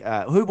looks like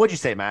what'd you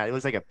say, Matt? It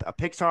was like a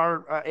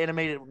Pixar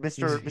animated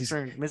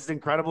Mr.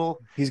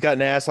 Incredible. He's got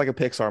an ass like a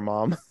Pixar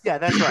mom. Yeah,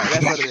 that's right.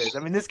 That's what it is. I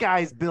mean, this guy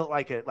is built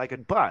like a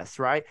bus,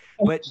 right?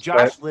 But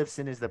Josh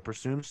Lifson is the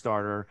presumed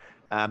starter.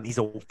 He's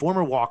a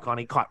former walk-on.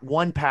 He caught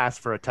one pass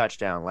for a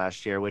touchdown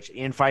last year, which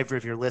Ian Pfeiffer,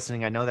 if you're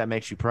listening, I know that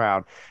makes you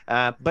proud.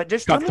 But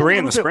just got 3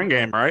 in the spring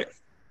game, right?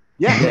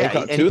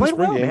 Yeah, he played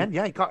well, man.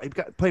 Yeah, he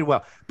played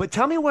well. But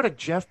tell me what a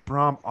Jeff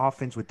Brohm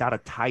offense without a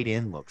tight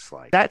end looks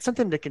like. That's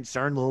something to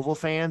concern Louisville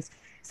fans.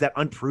 Is that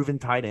unproven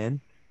tight end?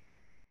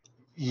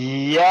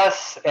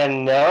 Yes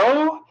and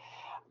no,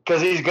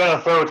 because he's going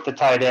to throw it to the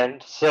tight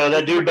end. So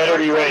that dude better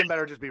be ready.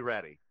 Better just be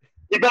ready.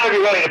 He better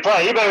be ready to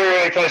play. He better be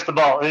ready to catch the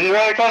ball. If he's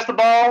ready to catch the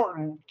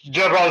ball,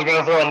 Jeff Brohm's going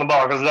to throw on the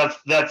ball because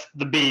that's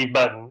the B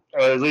button, or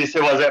at least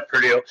it was at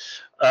Purdue.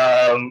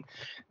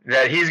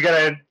 That he's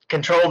going to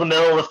control the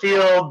middle of the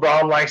field.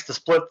 Brohm likes to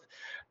spread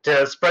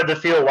the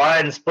field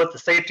wide and split the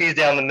safeties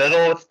down the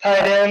middle with the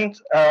tight end.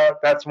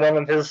 That's one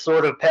of his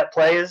sort of pet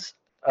plays,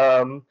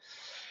 where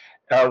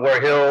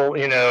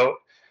he'll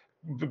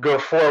go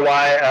 4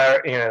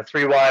 wide,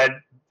 3 wide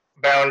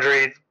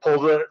boundary, pull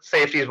the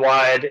safeties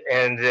wide,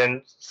 and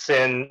then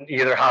send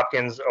either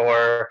Hopkins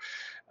or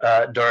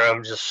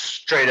Durham just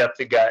straight up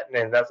the gut.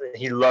 And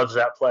he loves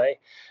that play.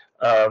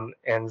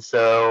 And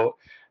so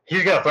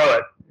he's going to throw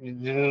it.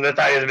 The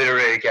tight end's been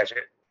ready to catch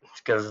it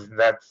because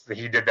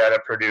he did that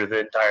at Purdue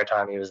the entire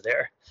time he was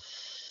there.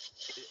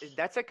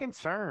 That's a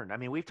concern. I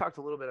mean, we've talked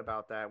a little bit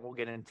about that. We'll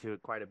get into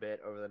it quite a bit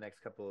over the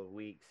next couple of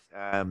weeks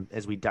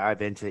as we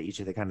dive into each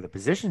of the kind of the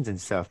positions and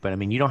stuff. But I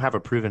mean, you don't have a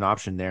proven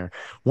option there.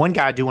 One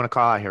guy I do want to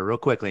call out here real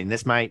quickly, and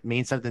this might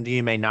mean something to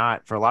you, may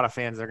not. For a lot of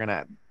fans, they're going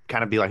to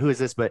kind of be like, who is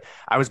this? But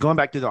I was going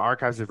back through the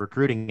archives of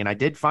recruiting, and I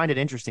did find it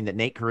interesting that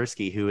Nate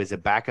Kariski, who is a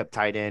backup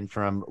tight end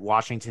from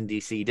Washington,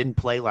 D.C., didn't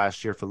play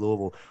last year for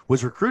Louisville,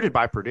 was recruited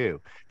by Purdue.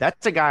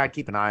 That's a guy I'd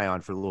keep an eye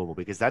on for Louisville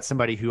because that's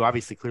somebody who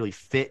obviously clearly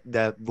fit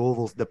the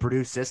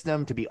Purdue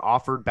system to be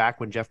offered back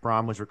when Jeff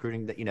Brohm was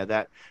recruiting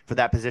that for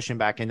that position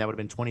back in, that would have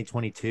been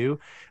 2022.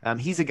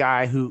 He's a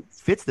guy who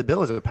fits the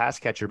bill as a pass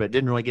catcher, but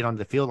didn't really get onto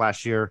the field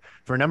last year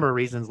for a number of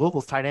reasons.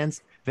 Louisville's tight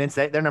ends, Vince,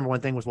 their number one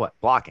thing was what?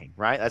 Blocking,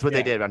 right? That's what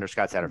they did under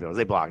Scott Satterfield.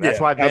 They blocked.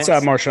 That's why Vince,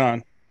 outside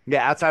Marshawn.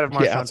 Yeah, outside of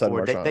Marshawn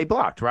Ford, they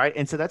blocked, right?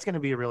 And so that's going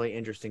to be a really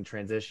interesting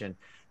transition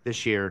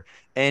this year,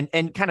 and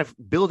kind of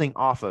building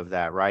off of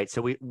that, right?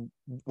 So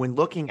when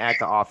looking at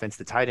the offense,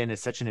 the tight end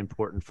is such an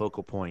important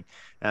focal point.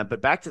 But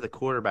back to the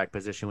quarterback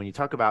position, when you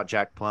talk about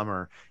Jack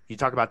Plummer, you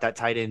talk about that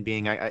tight end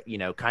being,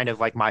 kind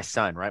of like my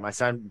son, right? My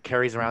son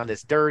carries around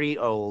this dirty,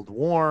 old,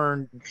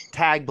 worn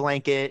tag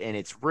blanket, and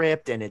it's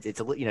ripped, and it's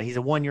he's a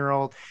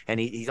 1-year-old, and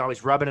he's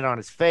always rubbing it on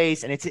his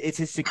face, and it's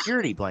his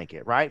security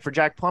blanket, right? For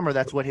Jack Plummer,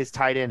 that's what his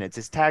tight end, it's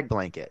his tag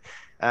blanket.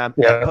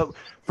 But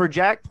for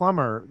Jack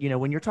Plummer,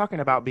 when you're talking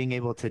about being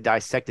able to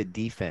dissect a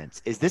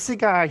defense, is this a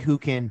guy who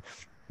can,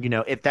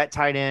 if that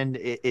tight end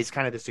is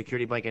kind of the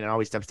security blanket and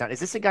always dumps down, is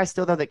this a guy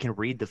still though that can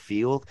read the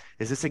field?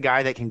 Is this a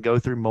guy that can go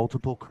through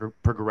multiple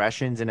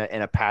progressions in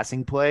a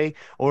passing play?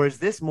 Or is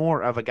this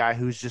more of a guy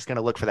who's just going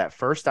to look for that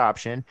first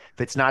option? If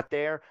it's not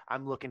there,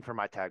 I'm looking for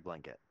my tag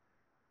blanket.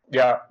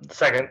 Yeah,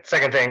 second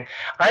thing.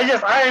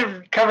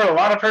 I've covered a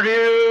lot of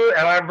Purdue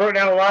and I broke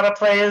down a lot of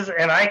plays,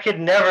 and I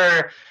could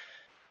never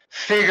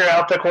figure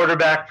out the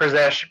quarterback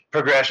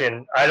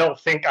progression. I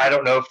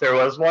don't know if there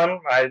was one.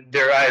 I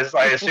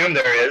assume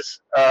there is.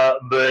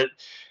 But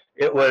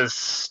it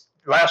was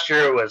last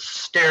year. It was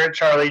stare at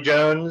Charlie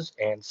Jones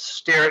and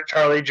stare at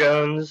Charlie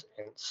Jones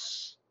and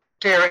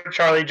stare at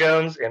Charlie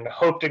Jones and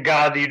hope to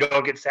God that you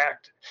don't get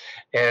sacked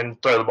and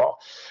throw the ball.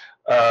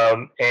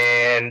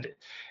 And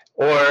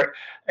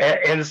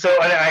And so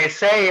and I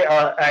say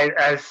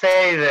I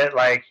say that,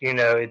 like,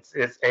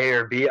 it's A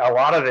or B. A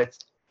lot of it's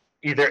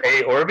either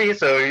A or B.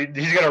 So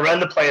he's going to run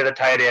the play of the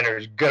tight end, or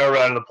he's going to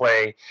run the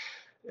play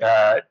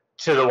to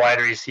the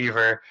wide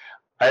receiver.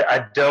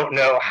 I don't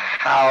know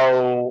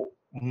how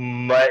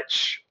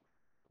much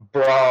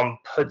Brohm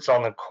puts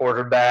on the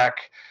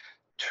quarterback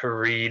to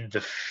read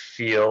the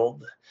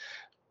field.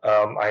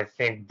 I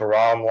think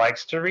Brohm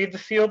likes to read the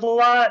field a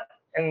lot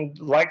and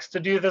likes to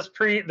do this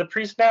the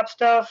pre-snap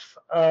stuff.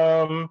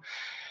 And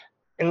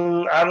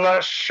I'm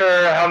not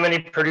sure how many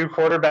Purdue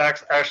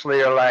quarterbacks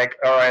actually are like,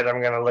 all right, I'm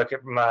going to look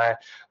at my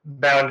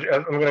boundary.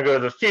 I'm going to go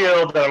to the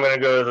field, then I'm going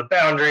to go to the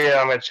boundary, and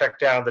I'm going to check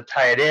down the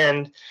tight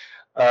end.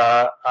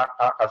 I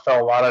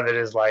felt a lot of it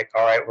is like,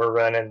 all right, we're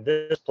running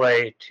this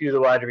play to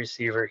the wide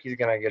receiver. He's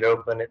going to get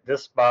open at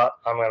this spot.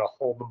 I'm going to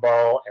hold the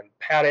ball and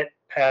pat it.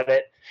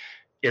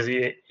 Is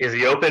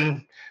he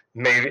open?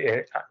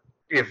 Maybe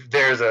if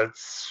there's a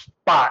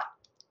spot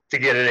to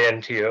get it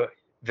into,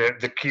 the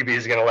QB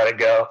is going to let it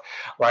go.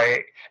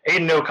 Like,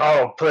 Aiden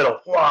O'Connell put a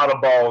lot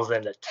of balls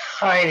into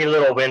tiny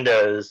little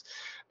windows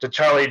to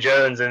Charlie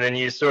Jones, and then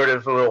you sort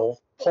of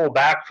will pull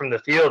back from the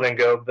field and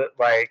go, but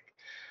like,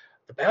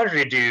 the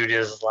boundary dude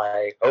is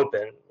like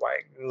open.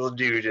 Like, this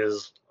dude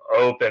is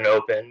open,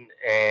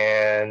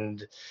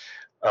 and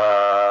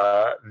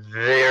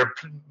there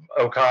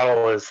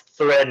O'Connell is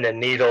threading a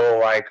needle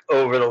like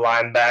over the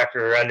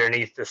linebacker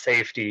underneath the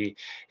safety,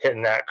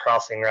 hitting that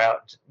crossing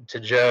route to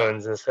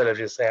Jones, instead of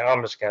just saying,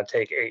 I'm just going to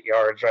take 8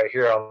 yards right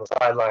here on the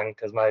sideline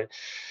because my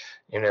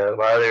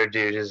other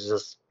dude is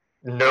just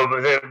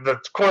the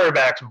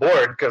quarterback's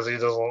bored because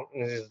he's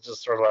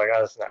just sort of like,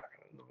 oh, it's not,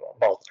 the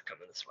ball's not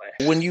coming this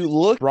way. When you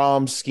look at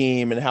Brohm's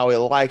scheme and how he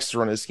likes to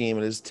run his scheme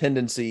and his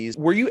tendencies,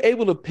 were you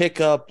able to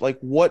pick up like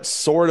what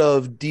sort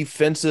of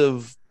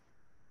defensive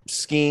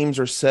schemes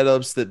or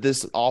setups that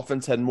this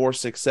offense had more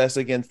success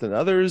against than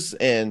others?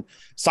 And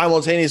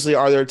simultaneously,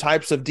 are there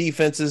types of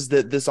defenses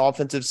that this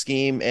offensive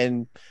scheme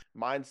and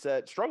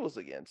mindset struggles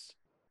against?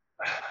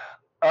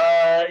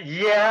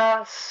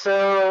 Yeah.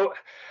 So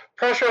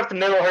pressure up the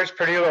middle hurts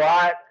Purdue a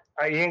lot.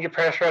 You can get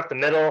pressure up the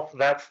middle.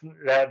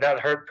 That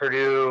hurt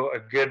Purdue a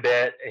good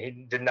bit. He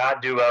did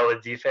not do well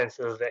with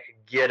defenses that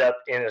could get up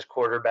in his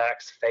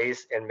quarterback's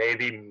face and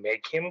maybe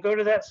make him go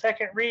to that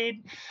second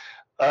read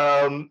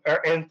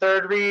or in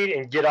third read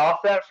and get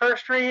off that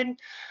first read.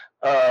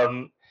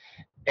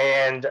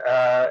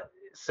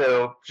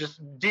 So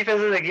just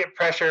defenses that get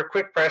pressure,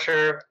 quick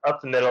pressure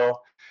up the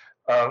middle,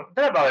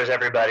 that bothers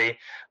everybody.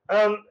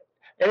 And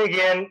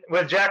again,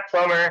 with Jack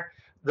Plummer,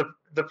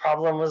 the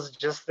problem was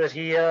just that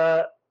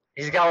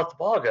he's got to let the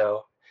ball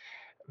go,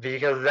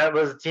 because that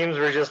was, teams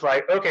were just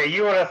like, okay,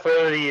 you want to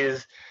throw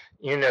these,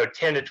 10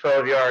 to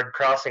 12 yard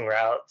crossing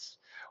routes.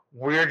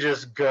 We're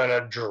just going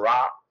to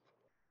drop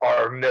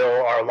our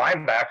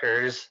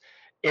linebackers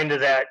into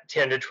that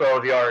 10 to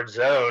 12 yard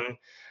zone.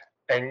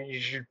 And you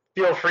should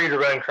feel free to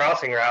run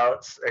crossing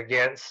routes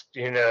against,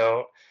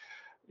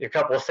 a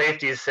couple of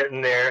safeties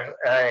sitting there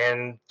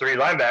and 3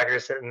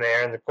 linebackers sitting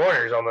there, and the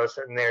corners almost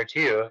sitting there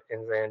too.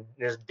 And then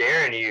just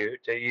daring you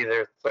to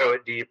either throw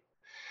it deep,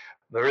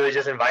 but really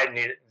just inviting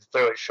you to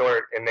throw it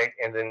short and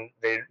then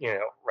they,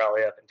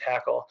 rally up and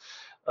tackle.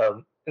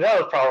 And that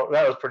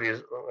was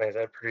Purdue's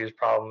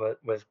problem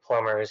with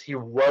Plummer, is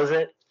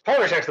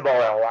Plummer checks the ball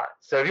out a lot.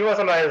 So if you want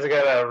somebody that's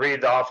going to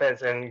read the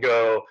offense and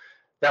go,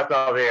 that's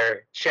not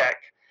there, check,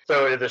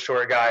 throw it to the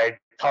short guy,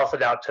 toss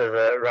it out to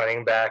the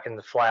running back in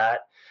the flat,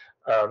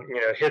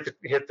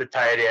 hit the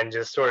tight end,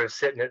 just sort of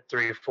sitting at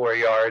 3-4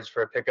 yards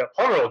for a pickup.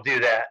 Plummer will do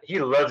that. He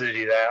loves to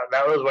do that.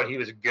 That was what he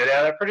was good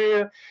at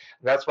Purdue.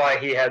 That's why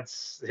he had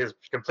his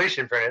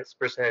completion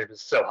percentage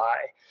was so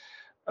high,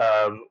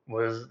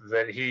 was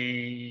that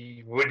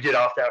he would get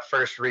off that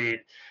first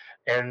read.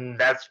 And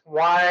that's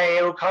why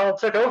O'Connell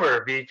took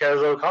over,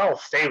 because O'Connell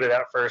stayed with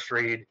that first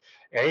read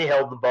and he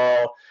held the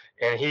ball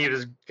and he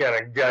was going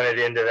to gun it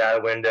into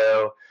that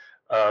window.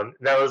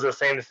 That was the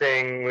same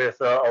thing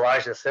with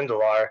Elijah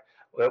Sindelar.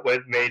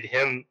 What made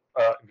him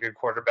a good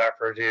quarterback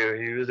for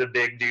Purdue. He was a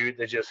big dude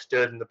that just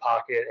stood in the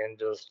pocket and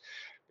just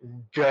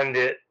gunned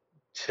it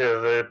to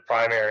the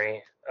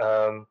primary.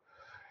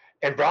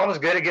 And Brohm was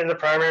good at getting the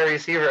primary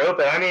receiver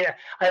open. I mean,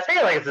 I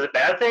say like it's a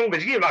bad thing, but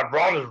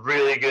Brohm is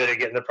really good at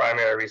getting the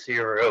primary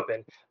receiver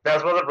open.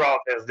 That's what the Brohm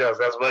offense does.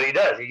 That's what he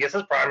does. He gets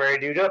his primary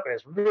dude open.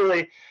 It's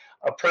really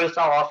a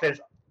pro-style offense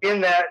in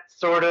that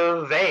sort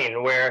of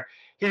vein, where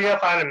he's going to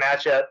find a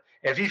matchup.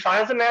 And if he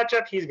finds a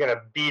matchup, he's going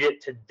to beat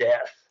it to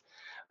death.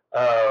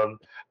 God,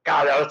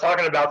 I was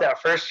talking about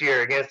that first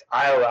year against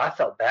Iowa. I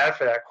felt bad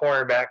for that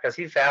cornerback because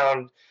he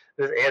found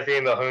this Anthony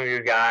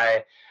Mahungu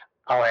guy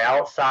on the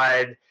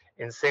outside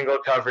in single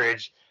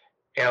coverage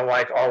and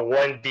like on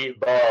one deep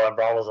ball. And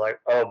Brown was like,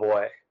 oh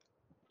boy,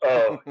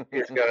 oh,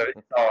 it's going to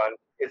be on.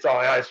 it's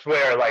only, I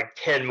swear, like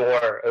 10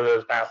 more of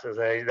those passes,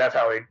 and that's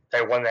how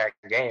they won that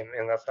game,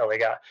 and that's how they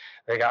got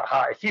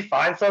hot. If he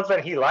finds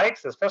something he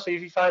likes, especially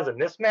if he finds a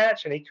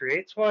mismatch and he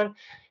creates one,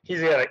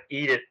 he's gonna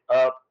eat it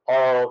up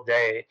all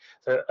day.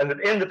 So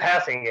in the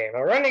passing game, the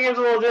running game's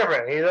a little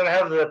different. He doesn't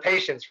have the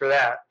patience for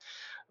that,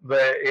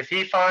 but if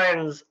he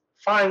finds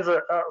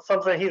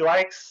something he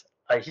likes,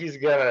 he's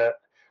gonna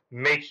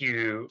make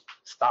you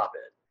stop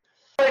it.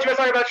 You want to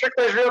talk about trick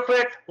plays real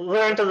quick?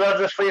 Learn to love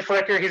the flea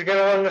flicker. He's going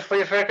to run the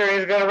flea flicker.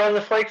 He's going to run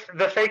the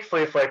fake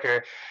flea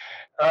flicker.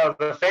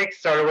 The fake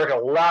started working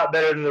a lot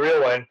better than the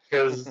real one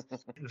because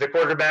the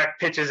quarterback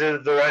pitches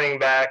it, the running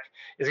back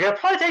is going to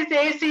probably take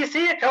the ACC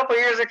a couple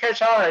of years to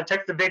catch on. It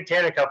took the Big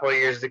Ten a couple of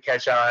years to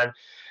catch on.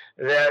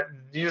 That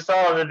you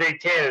saw in the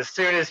Big Ten, as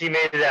soon as he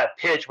made that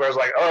pitch where it's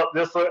like, oh,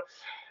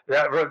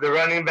 the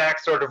running back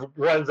sort of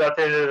runs up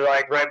into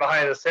like right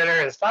behind the center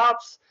and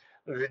stops.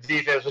 The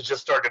defense was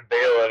just started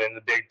bailing in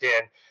the Big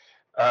Ten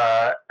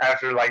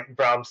after like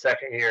Brohm's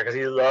second year because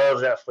he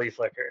loves that flea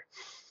flicker.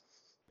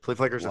 Flea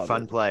flicker is a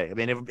fun play. I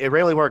mean, it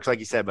rarely works, like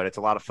you said, but it's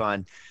a lot of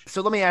fun.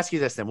 So let me ask you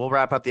this then. We'll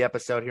wrap up the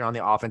episode here on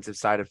the offensive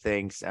side of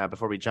things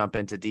before we jump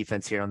into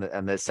defense here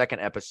on the second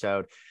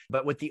episode.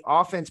 But with the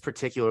offense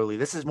particularly,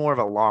 this is more of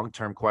a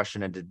long-term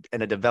question and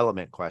a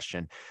development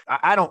question.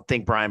 I don't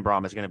think Brian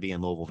Brohm is going to be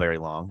in Louisville very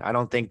long. I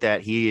don't think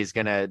that he is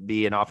going to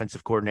be an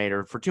offensive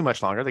coordinator for too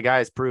much longer. The guy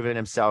has proven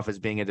himself as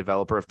being a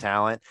developer of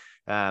talent.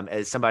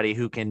 As somebody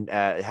who can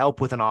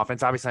help with an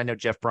offense. Obviously, I know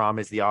Jeff Brohm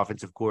is the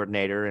offensive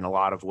coordinator in a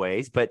lot of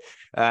ways, but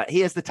he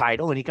has the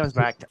title and he comes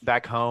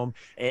back home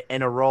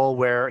in a role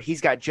where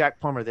he's got Jack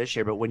Plummer this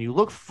year. But when you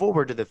look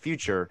forward to the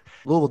future,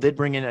 Louisville did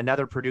bring in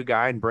another Purdue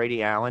guy in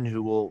Brady Allen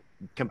who will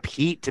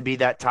compete to be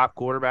that top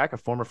quarterback, a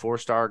former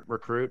 4-star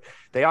recruit.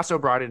 They also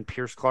brought in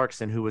Pierce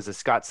Clarkson, who was a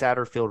Scott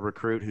Satterfield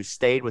recruit who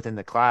stayed within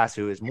the class,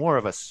 who is more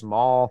of a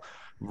small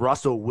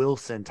Russell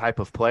Wilson type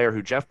of player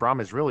who Jeff Brohm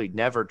has really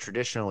never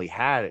traditionally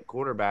had at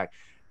quarterback.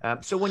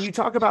 So when you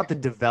talk about the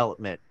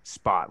development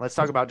spot, let's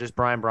talk about just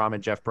Brian Brohm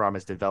and Jeff Brohm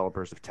as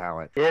developers of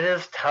talent. It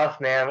is tough,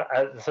 man.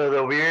 So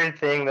the weird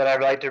thing that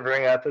I'd like to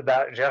bring up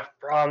about Jeff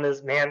Brohm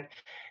is, man,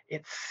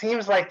 it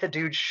seems like the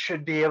dude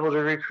should be able to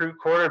recruit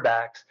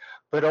quarterbacks,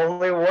 but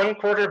only one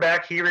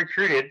quarterback he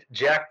recruited,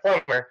 Jack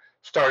Plummer,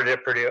 started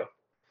at Purdue.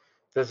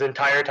 This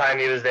entire time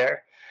he was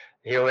there.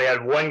 He only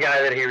had one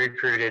guy that he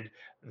recruited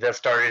that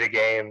started a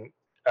game,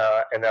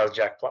 and that was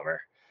Jack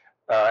Plummer.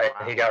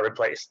 And he got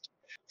replaced.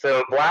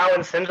 So Blau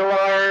and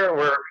Sindelar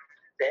were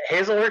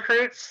Hazel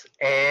recruits,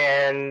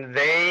 and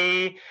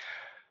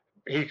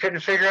he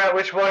couldn't figure out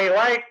which one he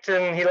liked,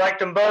 and he liked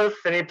them both,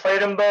 and he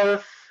played them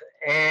both.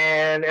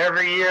 And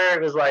every year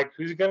it was like,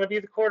 who's going to be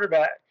the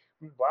quarterback,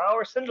 Blau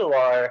or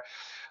Sindelar?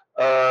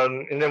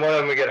 And then one of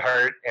them would get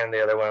hurt, and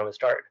the other one would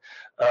start,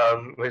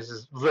 which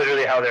is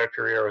literally how their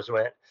career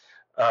went.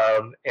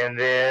 And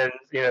then,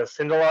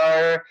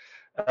 Sindelar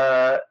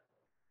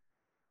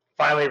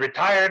finally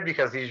retired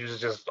because he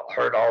was just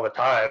hurt all the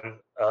time.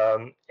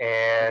 And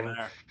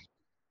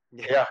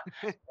then,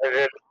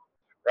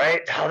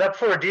 right? Oh, that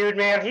poor dude,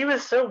 man. He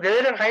was so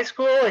good in high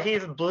school. He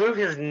blew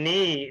his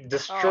knee,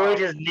 destroyed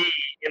his knee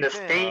in the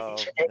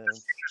state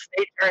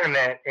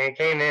tournament, and he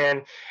came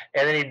in,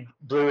 and then he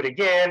blew it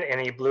again, and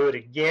he blew it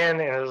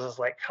again, and it was just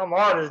like, come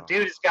on, this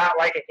dude's got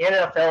like an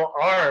NFL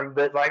arm,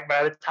 but like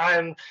by the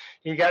time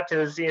he got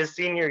to his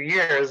senior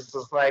year, it's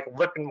just like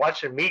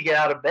watching me get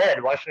out of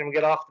bed, watching him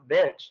get off the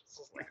bench. It's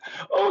just like,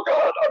 oh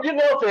God, I'm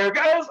getting out there,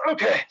 guys.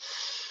 Okay.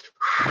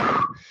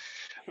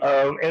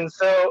 And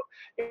so,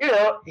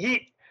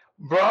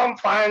 Brohm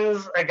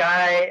finds a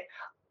guy.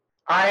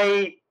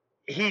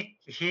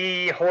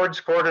 He hoards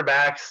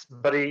quarterbacks,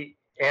 but he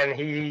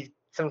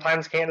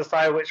sometimes can't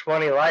decide which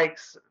one he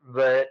likes.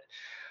 But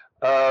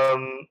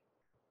I'd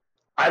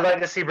like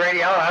to see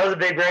Brady Allen. I was a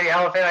big Brady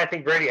Allen fan. I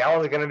think Brady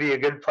Allen is going to be a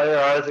good player.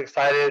 I was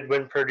excited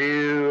when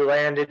Purdue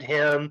landed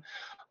him,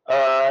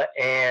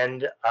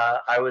 and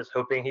I was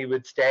hoping he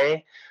would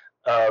stay.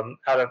 Out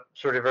of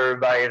sort of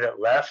everybody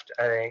that left,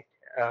 I think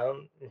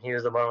he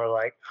was the one where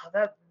like,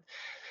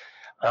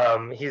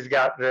 he's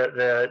got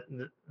the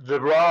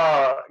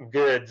raw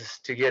goods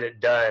to get it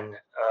done.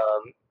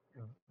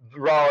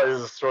 Raw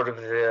is sort of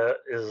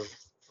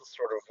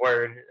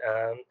word.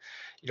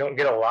 You don't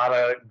get a lot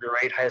of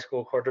great high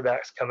school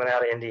quarterbacks coming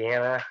out of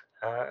Indiana,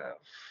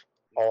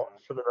 for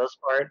the most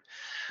part.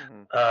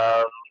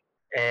 Mm-hmm.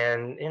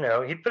 And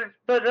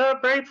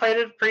Brady played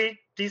at a pretty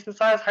decent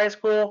sized high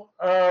school.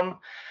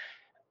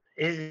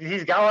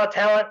 He's got a lot of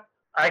talent.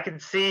 I could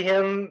see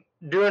him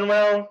doing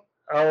well.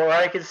 Or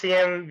I could see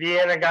him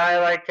being a guy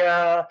like,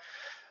 it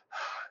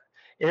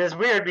is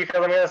weird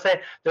because I'm going to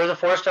say there's a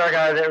 4-star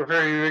guy that we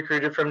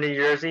recruited from New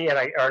Jersey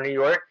or New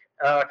York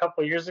a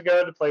couple of years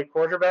ago to play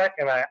quarterback,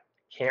 and I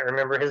can't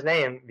remember his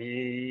name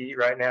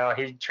right now.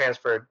 He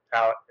transferred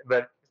out,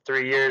 but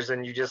 3 years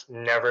and you just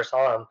never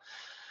saw him.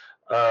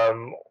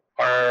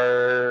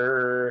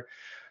 Our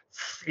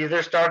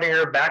either starting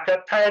or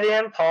backup tight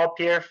end, Paul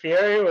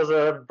Pierre-Fieri, was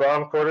a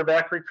Brohm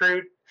quarterback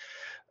recruit.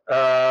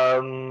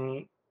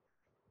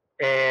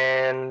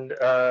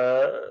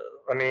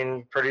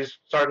 Purdue heard he's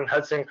starting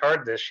Hudson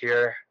Card this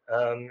year,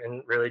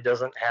 and really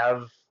doesn't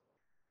have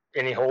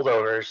any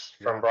holdovers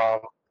from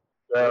Brohm.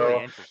 So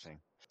Really interesting.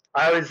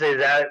 I would say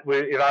that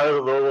if I was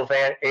a Louisville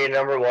fan,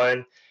 number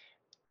one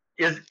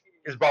is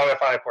Brohm to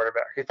find a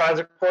quarterback. He finds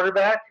a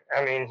quarterback.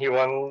 I mean, he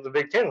won the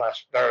Big Ten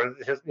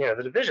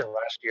the division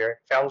last year.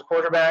 Found the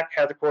quarterback,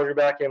 had the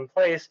quarterback in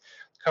place,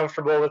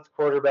 comfortable with the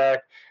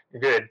quarterback,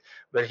 good.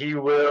 But he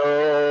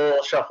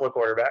will shuffle the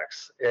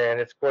quarterbacks, and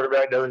if the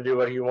quarterback doesn't do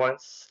what he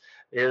wants,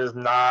 it is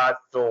not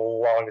the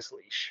longest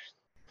leash.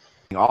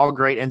 All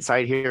great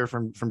insight here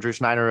from Drew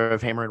Schneider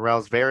of Hammer and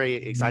Rails. Very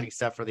exciting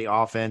stuff for the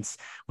offense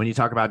when you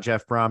talk about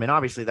Jeff Brohm. And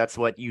obviously that's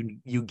what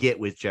you get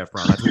with Jeff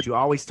Brohm. That's what you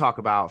always talk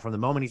about from the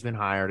moment he's been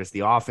hired, is the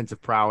offensive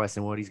prowess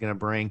and what he's going to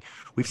bring.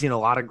 We've seen a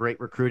lot of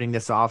great recruiting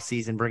this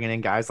offseason, bringing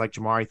in guys like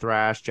Jamari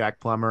Thrash, Jack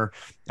Plummer,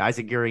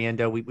 Isaac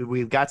Guriendo.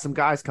 We've got some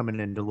guys coming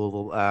into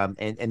Louisville,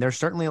 and there's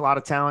certainly a lot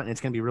of talent, and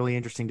it's going to be really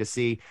interesting to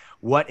see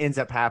what ends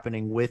up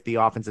happening with the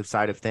offensive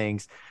side of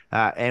things.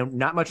 And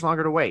not much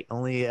longer to wait.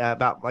 Only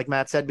about, like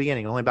Matt said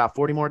beginning, only about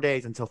 40 more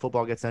days until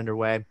football gets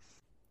underway.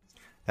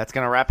 That's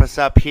going to wrap us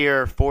up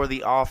here for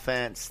the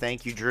offense.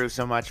 Thank you, Drew,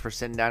 so much for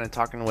sitting down and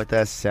talking with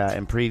us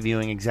and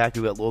previewing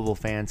exactly what Louisville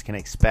fans can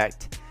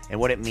expect and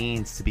what it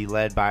means to be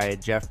led by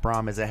Jeff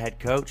Brohm as a head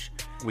coach.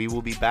 We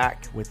will be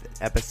back with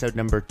episode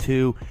number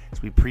 2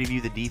 as we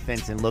preview the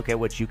defense and look at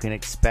what you can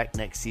expect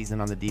next season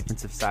on the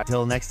defensive side.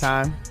 Until next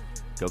time,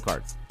 go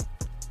Cards.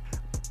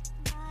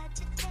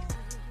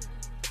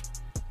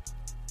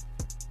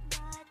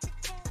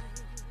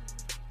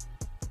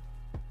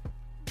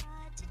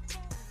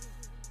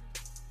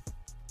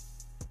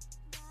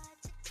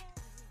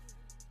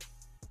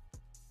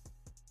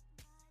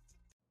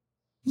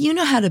 You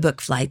know how to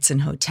book flights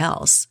and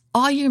hotels.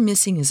 All you're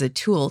missing is a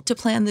tool to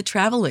plan the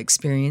travel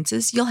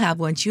experiences you'll have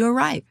once you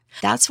arrive.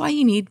 That's why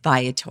you need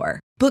Viator.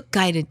 Book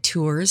guided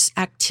tours,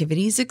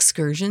 activities,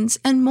 excursions,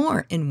 and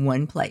more in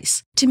one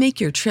place to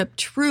make your trip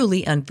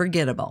truly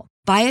unforgettable.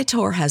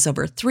 Viator has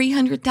over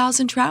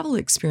 300,000 travel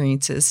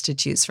experiences to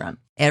choose from.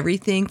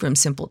 Everything from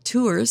simple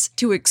tours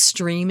to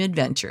extreme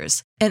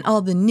adventures and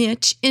all the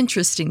niche,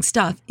 interesting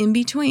stuff in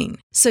between.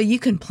 So you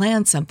can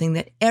plan something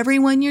that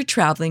everyone you're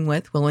traveling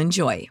with will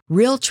enjoy.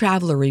 Real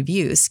traveler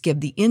reviews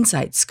give the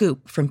inside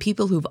scoop from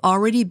people who've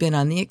already been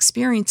on the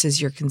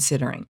experiences you're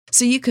considering.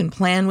 So you can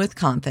plan with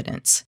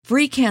confidence.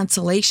 Free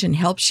cancellation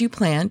helps you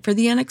plan for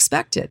the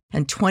unexpected.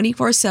 And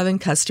 24/7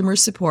 customer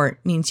support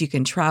means you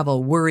can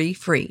travel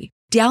worry-free.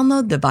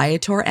 Download the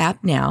Viator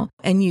app now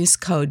and use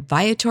code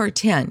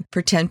Viator10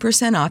 for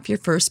 10% off your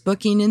first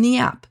booking in the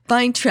app.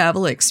 Find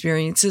travel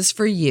experiences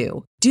for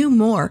you. Do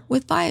more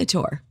with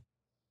Viator.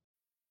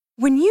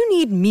 When you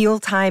need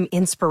mealtime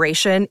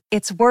inspiration,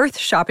 it's worth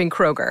shopping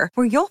Kroger,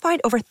 where you'll find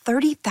over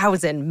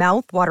 30,000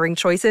 mouth-watering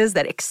choices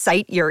that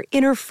excite your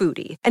inner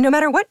foodie. And no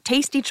matter what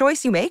tasty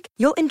choice you make,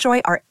 you'll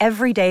enjoy our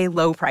everyday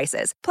low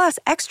prices, plus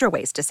extra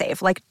ways to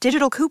save, like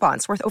digital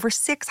coupons worth over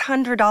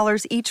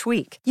 $600 each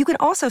week. You can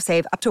also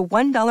save up to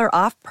 $1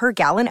 off per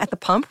gallon at the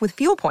pump with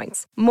fuel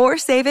points. More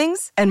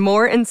savings and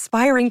more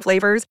inspiring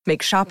flavors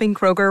make shopping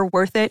Kroger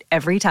worth it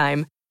every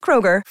time.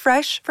 Kroger,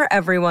 fresh for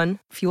everyone.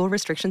 Fuel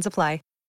restrictions apply.